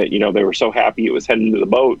leaving, that, they were so happy it was headed to the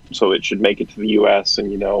boat, so it should make it to the U.S.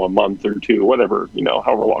 in, a month or two, whatever,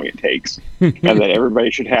 however long it takes, and that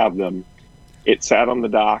everybody should have them. It sat on the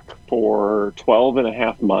dock for 12 and a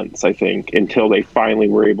half months, I think, until they finally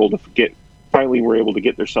were able to get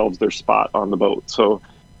themselves their spot on the boat. So,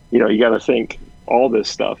 you got to think all this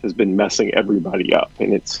stuff has been messing everybody up,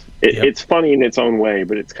 and it's funny in its own way,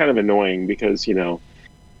 but it's kind of annoying because,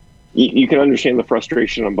 you can understand the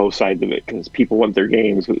frustration on both sides of it, because people want their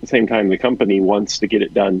games, but at the same time, the company wants to get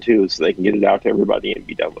it done too, so they can get it out to everybody and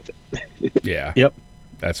be done with it. Yeah. Yep.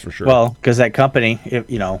 That's for sure. Well, because that company,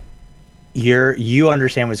 you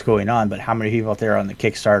understand what's going on, but how many people out there on the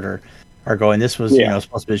Kickstarter are going, this was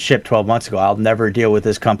supposed to be shipped 12 months ago, I'll never deal with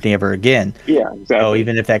this company ever again. Yeah, exactly. So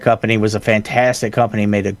even if that company was a fantastic company,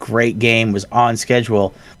 made a great game, was on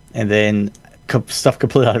schedule, and then stuff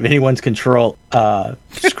completely out of anyone's control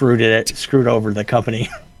screwed over the company.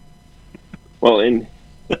 Well, and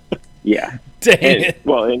yeah. Dang and, it.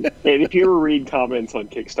 Well, and if you ever read comments on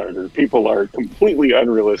Kickstarter, people are completely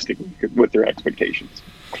unrealistic with their expectations.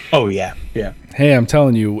 Oh, yeah. Yeah. Hey, I'm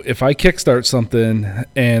telling you, if I kickstart something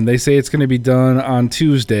and they say it's going to be done on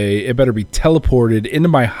Tuesday, it better be teleported into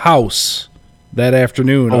my house that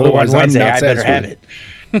afternoon. Otherwise, on Wednesday, I'm not I better have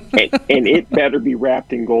satisfied. it. and it better be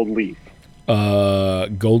wrapped in gold leaf.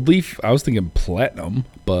 Gold leaf? I was thinking platinum,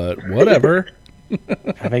 but whatever.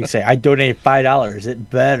 I think I donated $5. It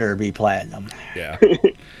better be platinum. Yeah.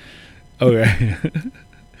 Okay.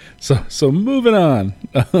 So moving on.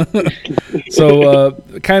 So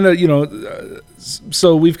kind of,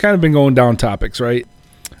 so we've kind of been going down topics, right?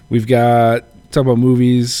 We've got talked about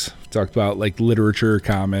movies, talked about like literature,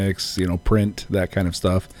 comics, print, that kind of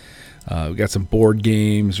stuff. We got some board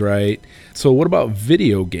games, right? So what about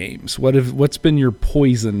video games? What's been your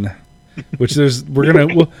poison? Which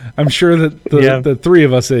I'm sure that the three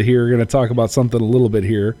of us here are gonna talk about something a little bit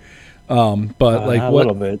here. But like a what?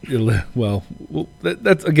 little bit. Well,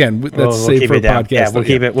 that's again that's We'll safe keep for a it down. podcast.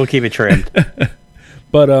 Yeah, we'll keep it trimmed.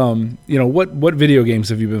 But what video games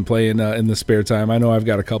have you been playing in the spare time? I know I've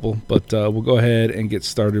got a couple, but we'll go ahead and get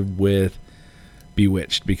started with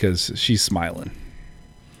Bewitched because she's smiling.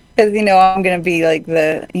 Because I'm gonna be like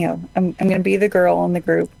I'm gonna be the girl in the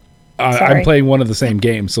group. I'm playing one of the same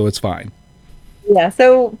games, so it's fine. Yeah,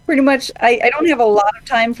 so pretty much I don't have a lot of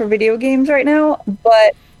time for video games right now,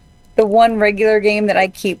 but the one regular game that I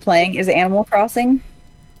keep playing is Animal Crossing.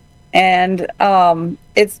 And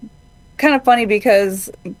it's kind of funny because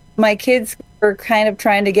my kids were kind of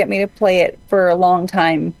trying to get me to play it for a long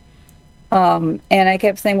time. And I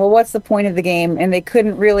kept saying, well, what's the point of the game? And they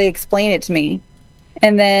couldn't really explain it to me.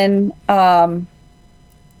 And then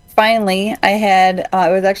finally I had,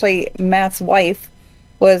 it was actually Matt's wife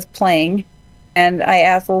was playing. And I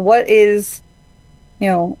asked, well, what's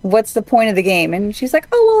the point of the game? And she's like,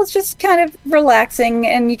 oh, well, it's just kind of relaxing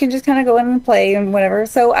and you can just kind of go in and play and whatever.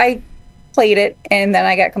 So I played it and then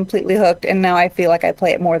I got completely hooked and now I feel like I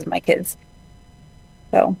play it more than my kids.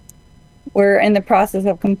 So we're in the process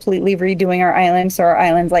of completely redoing our island. So our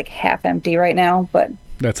island's like half empty right now, but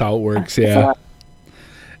that's how it works. Yeah.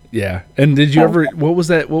 Yeah. And did you ever, what was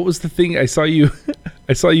that? What was the thing? I saw you,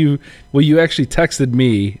 well, you actually texted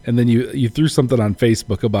me and then you threw something on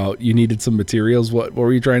Facebook about you needed some materials. What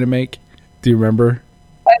were you trying to make? Do you remember?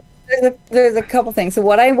 There's a couple things. So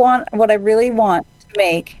what I really want to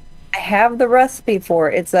make, I have the recipe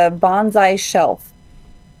for it. It's a bonsai shelf.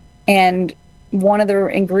 And one of the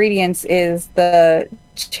ingredients is the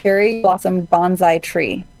cherry blossom bonsai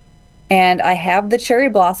tree. And I have the cherry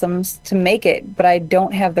blossoms to make it, but I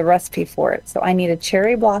don't have the recipe for it. So I need a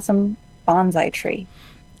cherry blossom bonsai tree.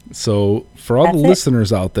 So for all the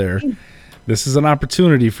listeners out there, this is an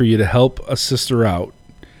opportunity for you to help a sister out.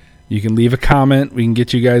 You can leave a comment. We can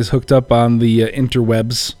get you guys hooked up on the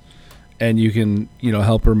interwebs, and you can,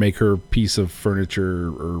 help her make her piece of furniture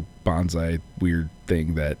or bonsai weird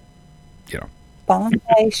thing that,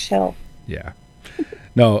 Bonsai shelf. Yeah.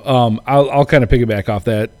 No, I'll kind of piggyback off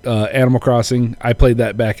that. Animal Crossing, I played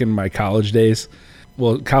that back in my college days.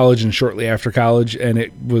 Well, college and shortly after college, and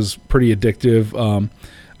it was pretty addictive.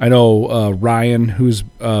 I know Ryan, who's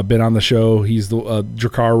been on the show, he's the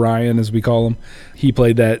Drakkar Ryan, as we call him. He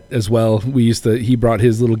played that as well. He brought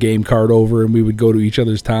his little game card over, and we would go to each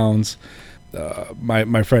other's towns.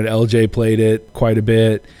 My friend LJ played it quite a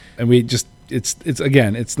bit, and we just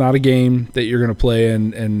it's not a game that you're going to play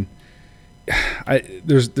and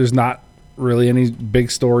there's not really any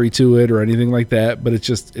big story to it or anything like that, but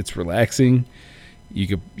it's relaxing. You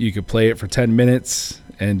could play it for 10 minutes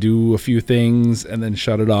and do a few things and then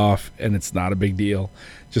shut it off, and it's not a big deal.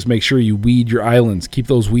 Just make sure you weed your islands. Keep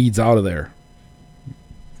those weeds out of there.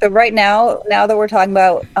 So right now that we're talking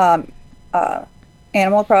about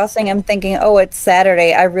Animal Crossing, I'm thinking, oh, it's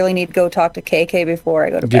Saturday. I really need to go talk to KK before I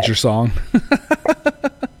go to bed. Get your song.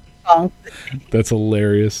 That's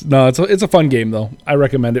hilarious. No, it's a fun game though. I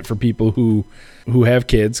recommend it for people who have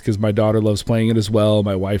kids because my daughter loves playing it as well.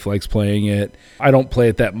 My wife likes playing it. I don't play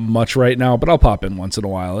it that much right now, but I'll pop in once in a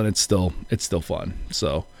while, and it's still fun.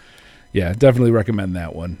 So, yeah, definitely recommend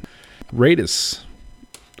that one. Raidus.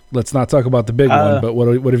 Let's not talk about the big one, but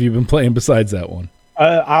what have you been playing besides that one?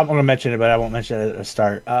 I'm going to mention it, but I won't mention it at the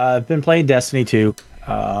start. I've been playing Destiny 2.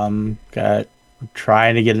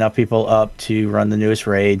 Trying to get enough people up to run the newest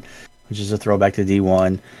raid, which is a throwback to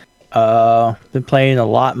D1. Been playing a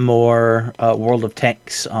lot more World of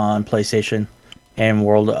Tanks on PlayStation and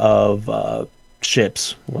World of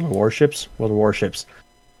Warships.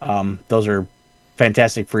 Those are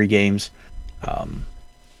fantastic free games.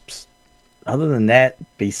 Other than that,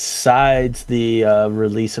 besides the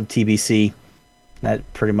release of TBC, that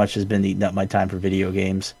pretty much has been eating up my time for video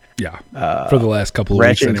games. Yeah, for the last couple of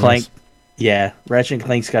Ratchet weeks. And Clank. Yeah, Ratchet and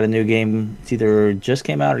Clank's got a new game. It's either just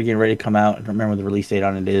came out or getting ready to come out. I don't remember what the release date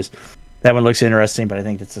on it is. That one looks interesting, but I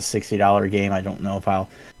think it's a $60 game. I don't know if I'll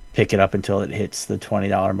pick it up until it hits the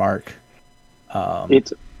 $20 mark.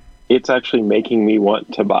 It's actually making me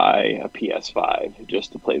want to buy a PS5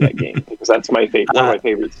 just to play that game because that's my favorite, one of my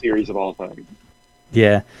favorite series of all time.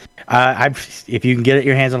 Yeah, if you can get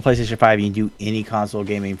your hands on a PlayStation 5, you can do any console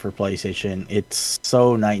gaming for PlayStation. It's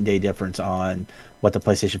so night and day difference on what the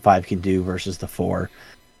PlayStation 5 can do versus the 4.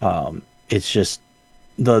 It's just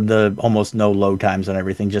the almost no load times on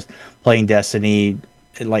everything. Just playing Destiny,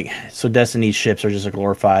 so Destiny's ships are just a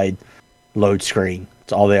glorified load screen.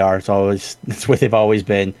 It's all they are. It's what they've always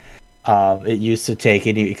been. It used to take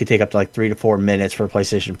it could take up to 3 to 4 minutes for a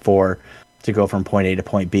PlayStation 4 to go from point A to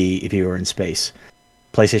point B if you were in space.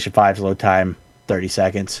 PlayStation 5's load time 30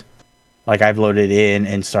 seconds. Like I've loaded in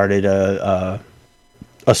and started a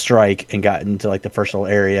strike and gotten to like the first little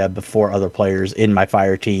area before other players in my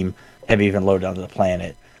fire team have even loaded onto the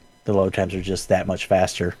planet. The load times are just that much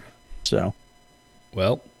faster. So,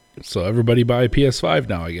 Well, so everybody buy a PS5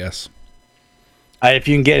 now, I guess. if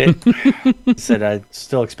you can get it, said it's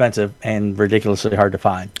still expensive and ridiculously hard to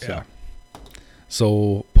find. So. Yeah.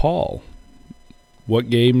 So, Paul, what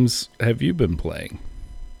games have you been playing?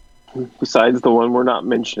 Besides the one we're not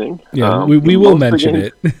mentioning. Yeah, we will mention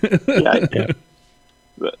it. Yeah.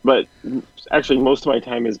 But actually, most of my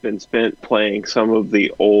time has been spent playing some of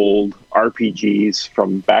the old RPGs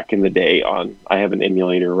from back in the day. I have an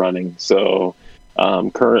emulator running, so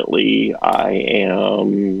currently I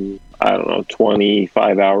am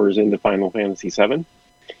 25 hours into Final Fantasy VII,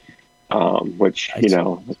 which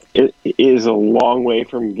it is a long way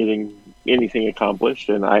from getting anything accomplished,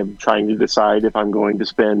 and I'm trying to decide if I'm going to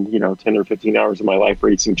spend 10 or 15 hours of my life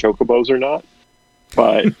racing chocobos or not.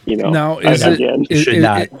 But now wait? Is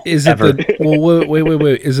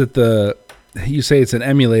it you say it's an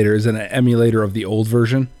emulator? Is it an emulator of the old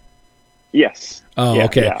version? Yes. Oh, yeah,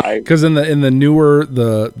 okay. Because in the newer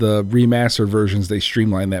the remastered versions, they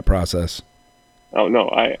streamline that process. Oh no,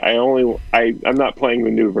 I'm not playing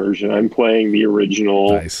the new version. I'm playing the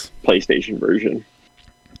original PlayStation version.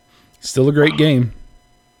 Still a great game.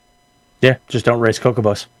 Yeah, just don't race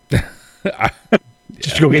Chocobos.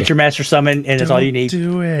 Just go get your Master Summon, and that's all you need.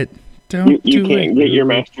 Do it. You can't get your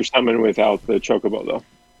Master Summon without the Chocobo, though.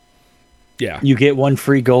 Yeah. You get one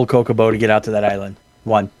free gold Chocobo to get out to that island.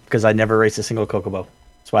 One, because I never raced a single Chocobo.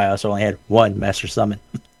 That's why I also only had one Master Summon.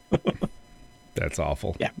 That's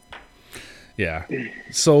awful. Yeah. Yeah.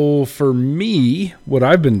 So for me, what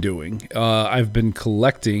I've been doing, I've been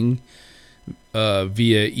collecting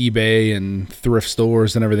via eBay and thrift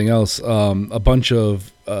stores and everything else, a bunch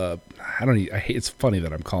of it's funny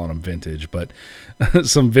that I'm calling them vintage, but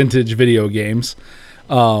some vintage video games,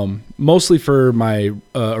 mostly for my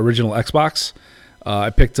original Xbox.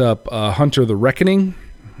 I picked up Hunter the Reckoning.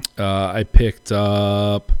 I picked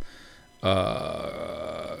up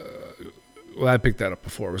I picked that up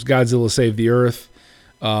before. It was Godzilla Save the Earth.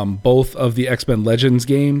 Both of the X-Men Legends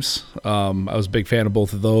games. I was a big fan of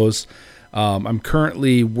both of those. I'm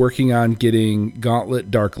currently working on getting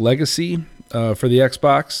Gauntlet Dark Legacy for the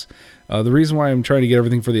Xbox. The reason why I'm trying to get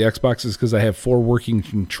everything for the Xbox is because I have 4 working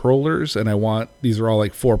controllers, and these are all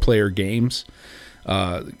like 4-player games,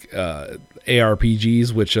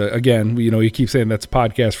 ARPGs, which again, you keep saying that's a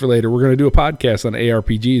podcast for later. We're going to do a podcast on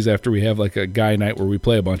ARPGs after we have like a guy night where we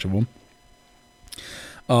play a bunch of them.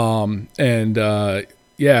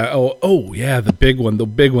 Yeah. Oh, yeah. The big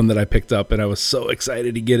one that I picked up, and I was so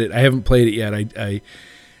excited to get it. I haven't played it yet. I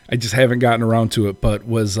just haven't gotten around to it, but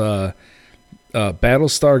was Battlestar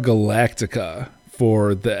Galactica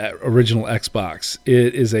for the original Xbox.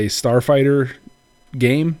 It is a starfighter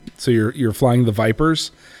game, so you're flying the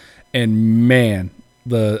Vipers, and man,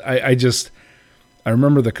 I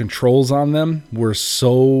remember the controls on them were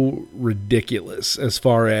so ridiculous as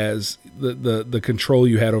far as the control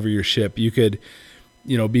you had over your ship. You could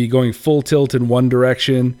be going full tilt in one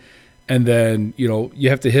direction, and then you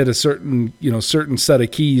have to hit a certain set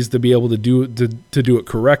of keys to be able to do it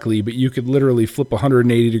correctly. But you could literally flip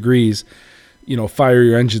 180 degrees, fire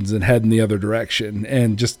your engines and head in the other direction.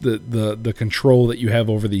 And just the control that you have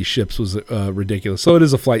over these ships was ridiculous. So it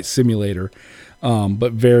is a flight simulator,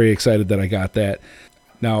 but very excited that I got that.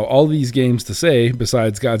 Now, all these games to say,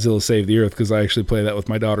 besides Godzilla Save the Earth, because I actually play that with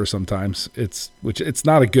my daughter sometimes. It's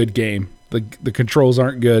not a good game. The controls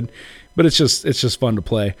aren't good, but it's just fun to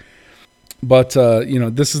play. But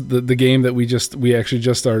this is the game that we actually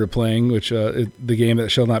just started playing, which the game that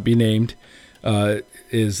shall not be named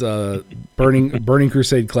is Burning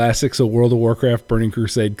Crusade Classic. So World of Warcraft Burning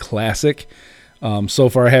Crusade Classic. So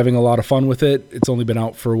far, having a lot of fun with it. It's only been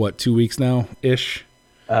out for 2 weeks now ish.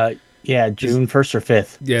 Yeah, June 1st or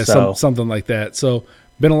 5th. Yeah, something like that. So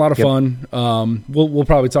been a lot of fun. We'll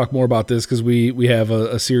probably talk more about this because we have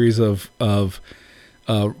a series of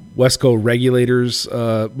Westco regulators,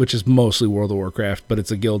 which is mostly World of Warcraft, but it's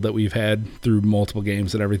a guild that we've had through multiple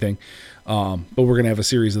games and everything. But we're going to have a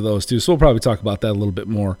series of those too. So we'll probably talk about that a little bit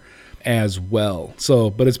more as well.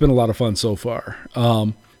 But it's been a lot of fun so far.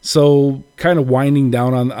 So kind of winding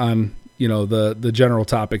down on the general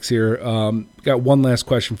topics here. Got one last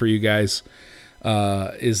question for you guys.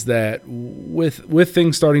 Is that with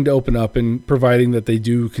things starting to open up and providing that they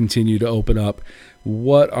do continue to open up,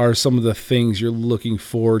 what are some of the things you're looking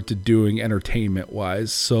forward to doing entertainment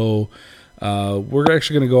wise? So we're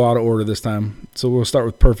actually going to go out of order this time. So we'll start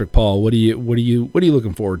with Perfect Paul. What are you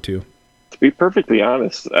looking forward to? be perfectly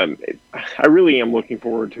honest, I really am looking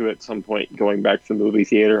forward to at some point going back to the movie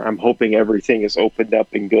theater. I'm hoping everything is opened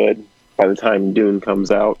up and good by the time Dune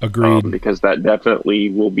comes out. Agreed. Because that definitely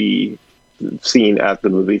will be seen at the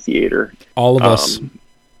movie theater. All of us.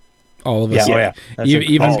 All of us. Yeah, oh yeah.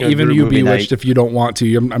 Even you, Bewitched, if you don't want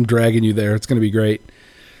to, I'm dragging you there. It's going to be great.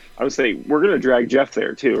 I would say we're going to drag Jeff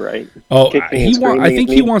there too, right? Oh, I think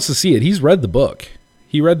he wants to see it. He's read the book.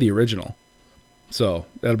 He read the original. So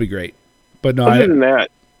that'll be great. But no, other than that,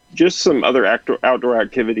 just some other outdoor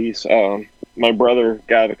activities. My brother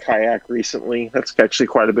got a kayak recently. That's actually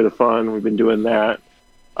quite a bit of fun. We've been doing that.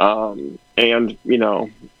 And, you know,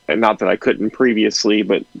 and not that I couldn't previously,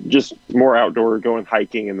 but just more outdoor, going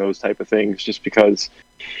hiking and those type of things, just because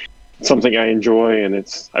it's something I enjoy, and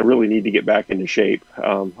I really need to get back into shape,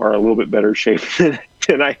 or a little bit better shape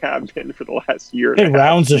than I have been for the last year. Hey,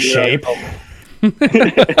 rounds of shape.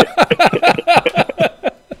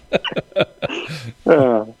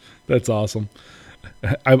 That's awesome.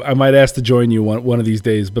 I might ask to join you one of these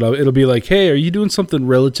days, but it'll be like, hey, are you doing something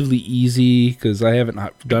relatively easy? Because I haven't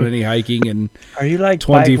done any hiking in are you like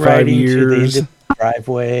 25 years. To the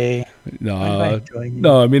driveway? No.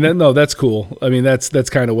 I mean, no, that's cool. I mean, that's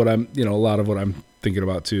kind of what I'm, a lot of what I'm thinking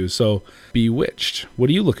about too. So, Bewitched, what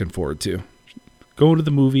are you looking forward to? Going to the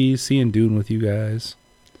movies, seeing Dune with you guys.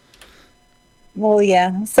 Well,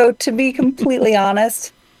 yeah. So to be completely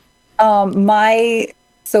honest, my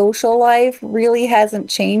social life really hasn't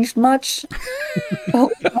changed much.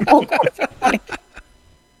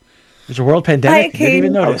 There's a world pandemic. I didn't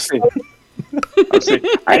even notice.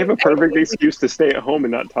 I have a perfect excuse to stay at home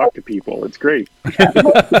and not talk to people. It's great. Most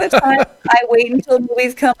of the time, I wait until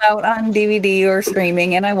movies come out on DVD or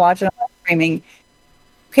streaming, and I watch it on streaming.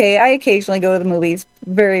 Okay, I occasionally go to the movies,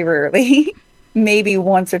 very rarely, maybe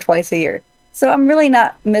once or twice a year. So I'm really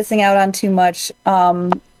not missing out on too much.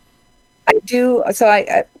 I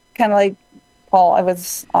kind of like Paul.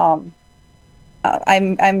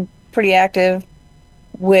 I'm pretty active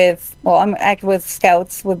I'm active with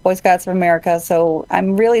Scouts, with Boy Scouts of America. So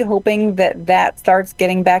I'm really hoping that starts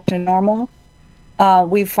getting back to normal.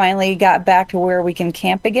 We finally got back to where we can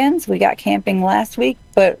camp again. So we got camping last week,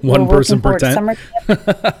 but one person per tent. Summer camp.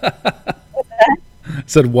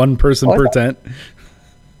 Said one person per tent.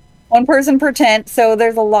 One person per tent. So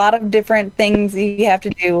there's a lot of different things you have to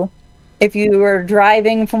do. If you are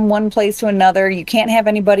driving from one place to another, you can't have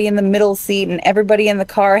anybody in the middle seat, and everybody in the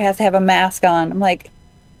car has to have a mask on. I'm like,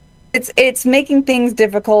 it's making things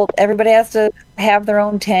difficult. Everybody has to have their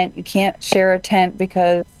own tent. You can't share a tent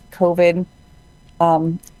because COVID.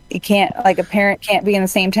 You can't, like, a parent can't be in the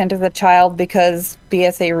same tent as a child because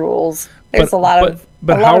BSA rules. There's a lot of.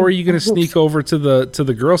 But how are you going to sneak over to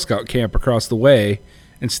the Girl Scout camp across the way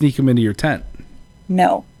and sneak them into your tent?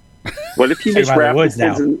 No. What if you just wrap the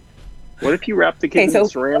kids in? What if you wrap the kids in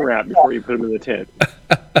saran wrap before you put them in the tent?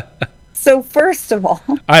 So first of all,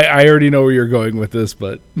 I already know where you're going with this,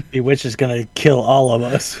 but Bewitched is going to kill all of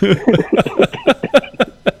us.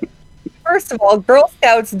 First of all, Girl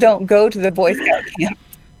Scouts don't go to the Boy Scout camp.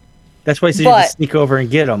 That's why you just sneak over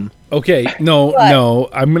and get them. Okay, no,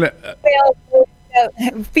 I'm gonna.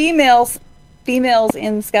 Females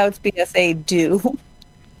in Scouts BSA do.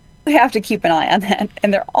 We have to keep an eye on that,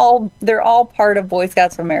 and they're all part of Boy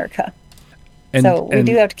Scouts of America. So we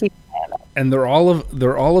do have to keep an eye on that. And they're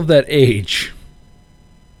all of that age.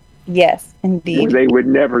 Yes, indeed. Where they would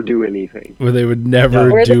never do anything. Where they would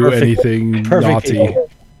never do anything naughty.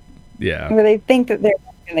 Yeah. Where they think that they're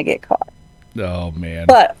not going to get caught. Oh man.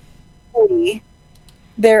 But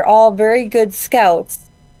they're all very good scouts.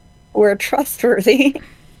 We're trustworthy.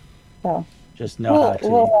 So just know how to.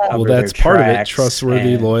 Well, that's part of it.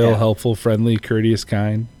 Trustworthy, loyal, helpful, friendly, courteous,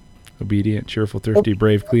 kind, obedient, cheerful, thrifty,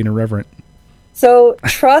 brave, clean, and reverent. So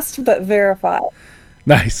trust but verify.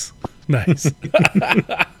 Nice.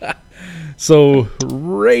 So,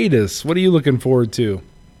 Raidus, what are you looking forward to?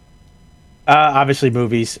 Obviously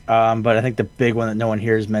movies, but I think the big one that no one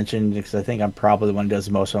here has mentioned, because I think I'm probably the one who does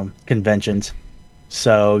the most of them, conventions.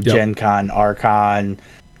 So Gen Con, Archon,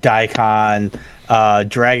 Daikon,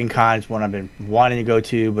 Dragon Con is one I've been wanting to go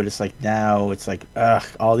to, but it's like now it's like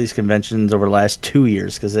all these conventions over the last 2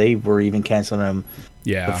 years, because they were even canceling them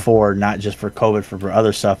before, not just for COVID, for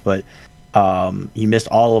other stuff, but you missed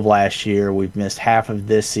all of last year. We've missed half of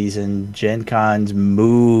this season. Gen Con's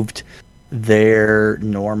moved their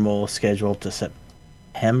normal schedule to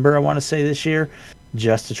September, I want to say, this year,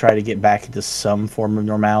 just to try to get back into some form of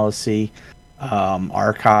normalcy.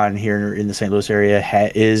 Archon here in the St. Louis area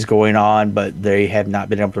is going on, but they have not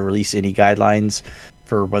been able to release any guidelines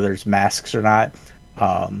for whether it's masks or not.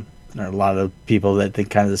 there are a lot of people that think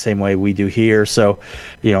kind of the same way we do here. So,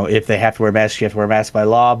 if they have to wear masks, you have to wear masks by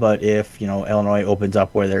law. But if, Illinois opens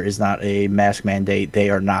up where there is not a mask mandate, they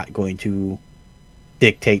are not going to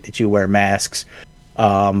dictate that you wear masks.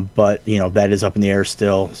 But, that is up in the air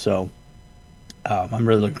still. So I'm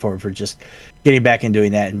really looking forward for just getting back and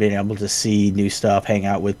doing that and being able to see new stuff, hang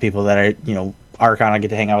out with people that are, Archon, I get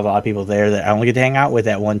to hang out with a lot of people there that I only get to hang out with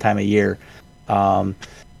at one time a year. And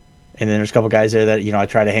then there's a couple guys there that, I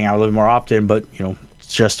try to hang out a little more often, but,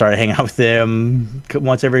 just started hanging out with them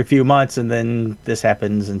once every few months, and then this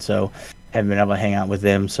happens, and so haven't been able to hang out with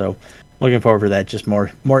them. So looking forward to that, just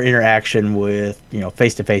more interaction with,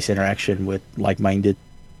 face-to-face interaction with like-minded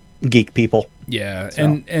geek people. Yeah,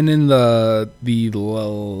 so. and in the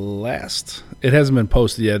last, it hasn't been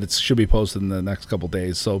posted yet. It should be posted in the next couple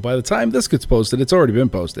days. So by the time this gets posted, it's already been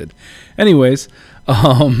posted. Anyways,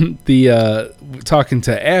 the talking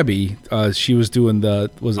to Abby, she was doing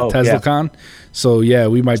TeslaCon? Yeah. So yeah,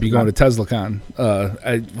 we might be going to TeslaCon.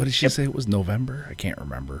 What did she say? It was November. I can't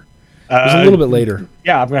remember. It was a little bit later.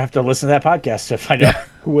 Yeah, I'm gonna have to listen to that podcast to find out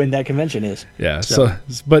when that convention is. Yeah. So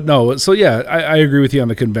yeah, I agree with you on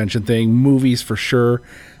the convention thing. Movies for sure.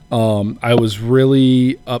 I was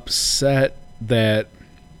really upset that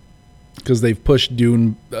because they've pushed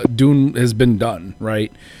Dune. Dune has been done,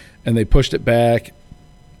 right? And they pushed it back.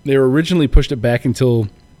 They originally pushed it back until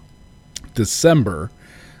December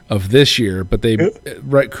of this year, but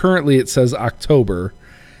currently it says October,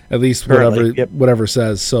 at least whatever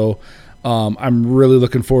says. So I'm really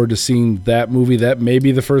looking forward to seeing that movie. That may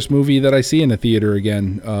be the first movie that I see in a theater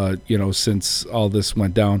again, since all this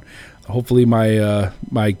went down. Hopefully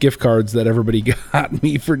my gift cards that everybody got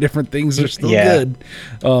me for different things are still good.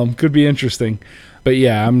 Could be interesting. But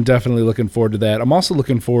yeah, I'm definitely looking forward to that. I'm also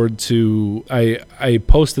looking forward to, I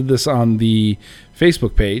posted this on the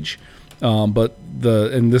Facebook page, and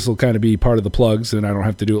this will kind of be part of the plugs, and I don't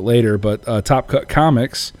have to do it later, but Top Cut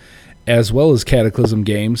Comics, as well as Cataclysm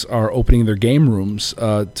Games, are opening their game rooms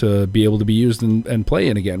to be able to be used and play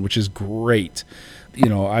in again, which is great.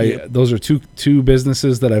 Those are two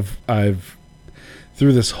businesses that I've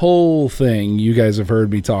through this whole thing, you guys have heard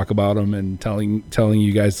me talk about them and telling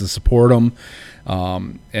you guys to support them.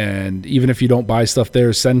 And even if you don't buy stuff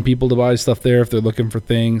there, send people to buy stuff there if they're looking for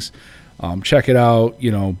things. Check it out.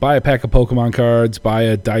 Buy a pack of Pokemon cards, buy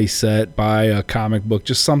a dice set, buy a comic book,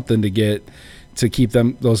 just something to keep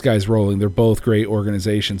those guys rolling. They're both great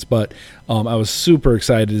organizations. But I was super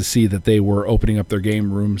excited to see that they were opening up their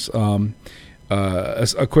game rooms.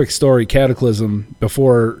 A quick story: Cataclysm,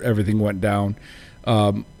 before everything went down,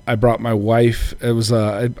 I brought my wife. It was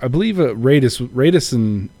I believe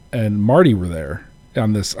Radis and Marty were there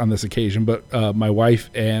on this occasion, but my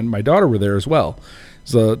wife and my daughter were there as well.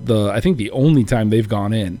 So I think the only time they've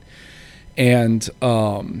gone in, and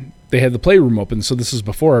they had the playroom open. So this is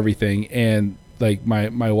before everything, and like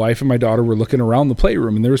my wife and my daughter were looking around the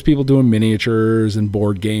playroom, and there was people doing miniatures and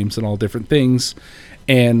board games and all different things.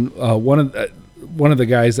 And one of the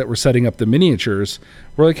guys that were setting up the miniatures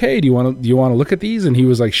were like, "Hey, do you want to look at these?" And he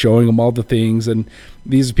was like showing them all the things. And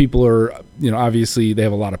these people are, obviously they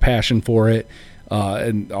have a lot of passion for it,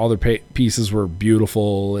 and all their pieces were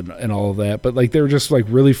beautiful and all of that. But like they were just like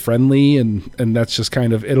really friendly, and that's just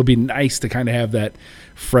kind of, it'll be nice to kind of have that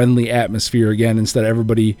friendly atmosphere again, instead of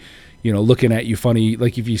everybody looking at you funny,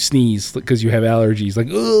 like if you sneeze because you have allergies, like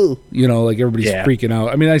like everybody's freaking out.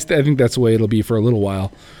 I mean, I think that's the way it'll be for a little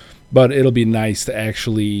while. But it'll be nice to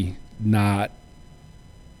actually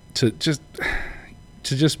to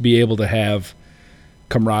just be able to have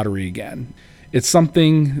camaraderie again. It's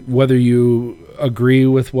something, whether you agree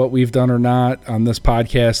with what we've done or not on this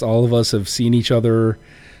podcast, all of us have seen each other.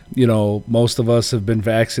 Most of us have been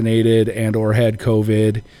vaccinated and or had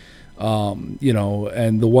COVID. And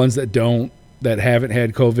the ones that haven't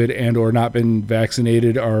had COVID and or not been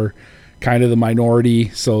vaccinated are kind of the minority,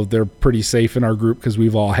 so they're pretty safe in our group because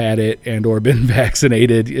we've all had it and or been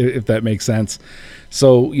vaccinated, if that makes sense.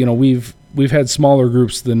 So we've had smaller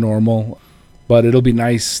groups than normal, but it'll be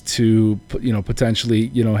nice to potentially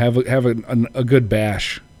have a good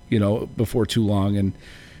bash before too long,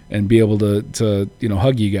 and be able to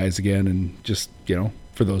hug you guys again, and just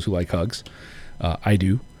for those who like hugs, I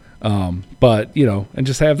do. But and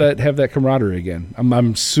just have that camaraderie again.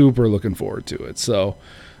 I'm super looking forward to it. So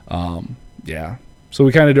yeah. So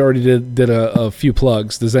we kind of already did a few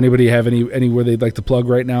plugs. Does anybody have anywhere they'd like to plug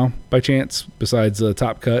right now, by chance, besides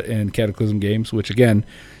Top Cut and Cataclysm Games, which again,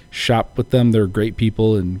 shop with them. They're great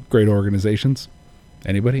people and great organizations.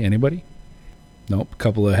 Anybody? Nope. A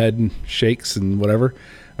couple of head and shakes and whatever.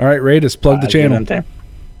 All right, Ray, just plug the channel.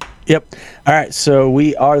 Yep. All right. So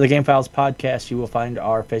we are the Game Files Podcast. You will find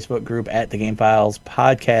our Facebook group at the Game Files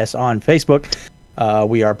Podcast on Facebook.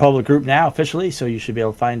 We are a public group now officially, so you should be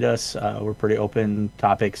able to find us. We're pretty open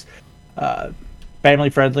topics.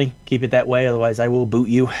 Family friendly. Keep it that way. Otherwise, I will boot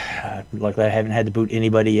you. Luckily, I haven't had to boot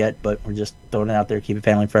anybody yet, but we're just throwing it out there. Keep it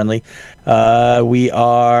family friendly. We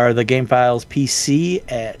are the Game Files PC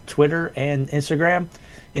at Twitter and Instagram.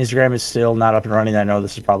 Instagram is still not up and running. I know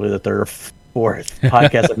this is probably the third or fourth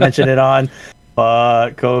podcast I've mentioned it on,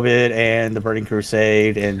 but COVID and the Burning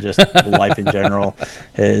Crusade and just life in general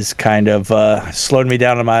has kind of slowed me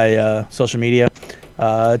down on my social media.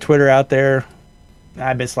 Twitter out there,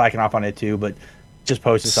 I've been slacking off on it too, but just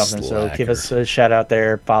posted something. So give us a shout out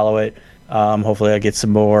there, follow it. Hopefully I'll get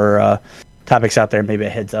some more topics out there, maybe a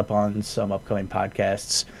heads up on some upcoming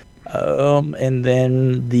podcasts. And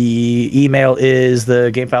then the email is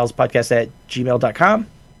the gamefilespodcast at gmail.com.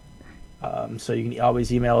 So you can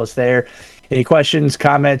always email us there. Any questions,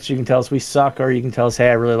 comments, you can tell us we suck, or you can tell us, hey,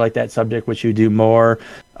 I really like that subject, which you do more.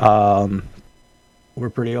 We're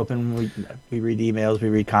pretty open. We read emails, we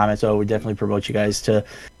read comments. So we definitely promote you guys to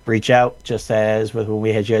reach out, just as with when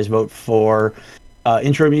we had you guys vote for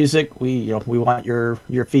intro music. We want your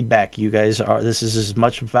feedback. You guys this is as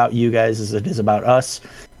much about you guys as it is about us.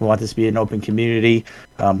 We want this to be an open community.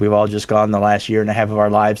 We've all just gone the last year and a half of our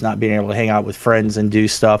lives not being able to hang out with friends and do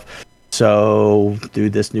stuff. So through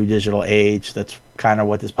this new digital age, that's kind of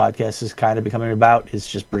what this podcast is kind of becoming about, is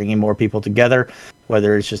just bringing more people together,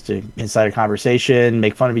 whether it's just an insider conversation,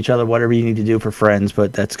 make fun of each other, whatever you need to do for friends.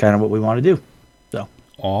 But that's kind of what we want to do. So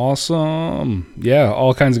awesome. Yeah,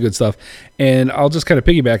 all kinds of good stuff. And I'll just kind of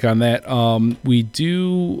piggyback on that. We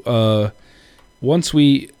do, once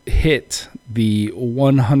we hit the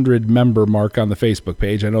 100 member mark on the Facebook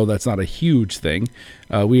page, I know that's not a huge thing.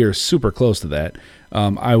 We are super close to that.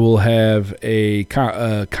 I will have a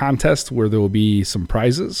contest where there will be some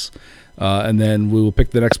prizes, and then we will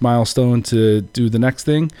pick the next milestone to do the next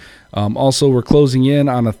thing. Also, we're closing in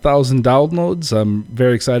on 1,000 downloads. I'm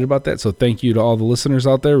very excited about that. So thank you to all the listeners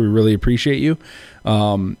out there. We really appreciate you.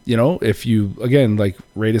 If you, again, like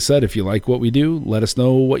Rita said, if you like what we do, let us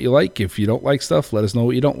know what you like. If you don't like stuff, let us know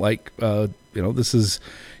what you don't like. This is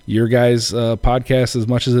your guys' podcast as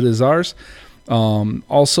much as it is ours.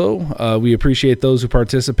 Also, we appreciate those who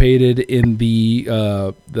participated in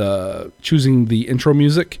the choosing the intro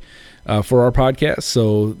music for our podcast.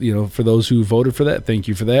 So, for those who voted for that, thank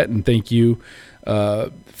you for that. And thank you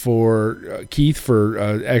for Keith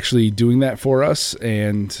for actually doing that for us.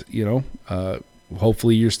 And,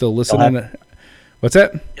 hopefully you're still listening. What's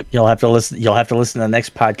that? You'll have to listen to the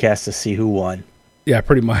next podcast to see who won. Yeah,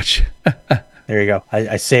 pretty much. There you go.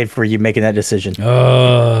 I saved for you making that decision.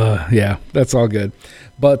 Yeah, that's all good.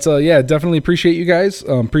 But definitely appreciate you guys.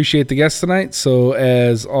 Appreciate the guests tonight. So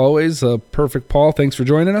as always, Perfect Paul, thanks for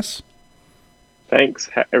joining us. Thanks.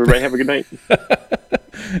 Everybody have a good night.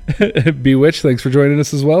 Bewitch, thanks for joining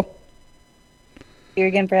us as well. You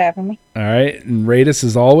again for having me. All right, and Radis,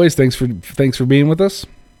 as always, thanks for being with us.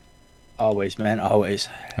 Always, man, always.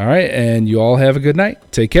 All right, and you all have a good night.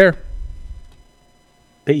 Take care.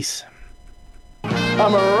 Peace.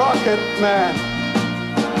 I'm a rocket man,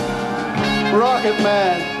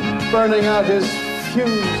 burning out his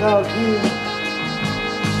fuse out here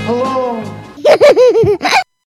alone.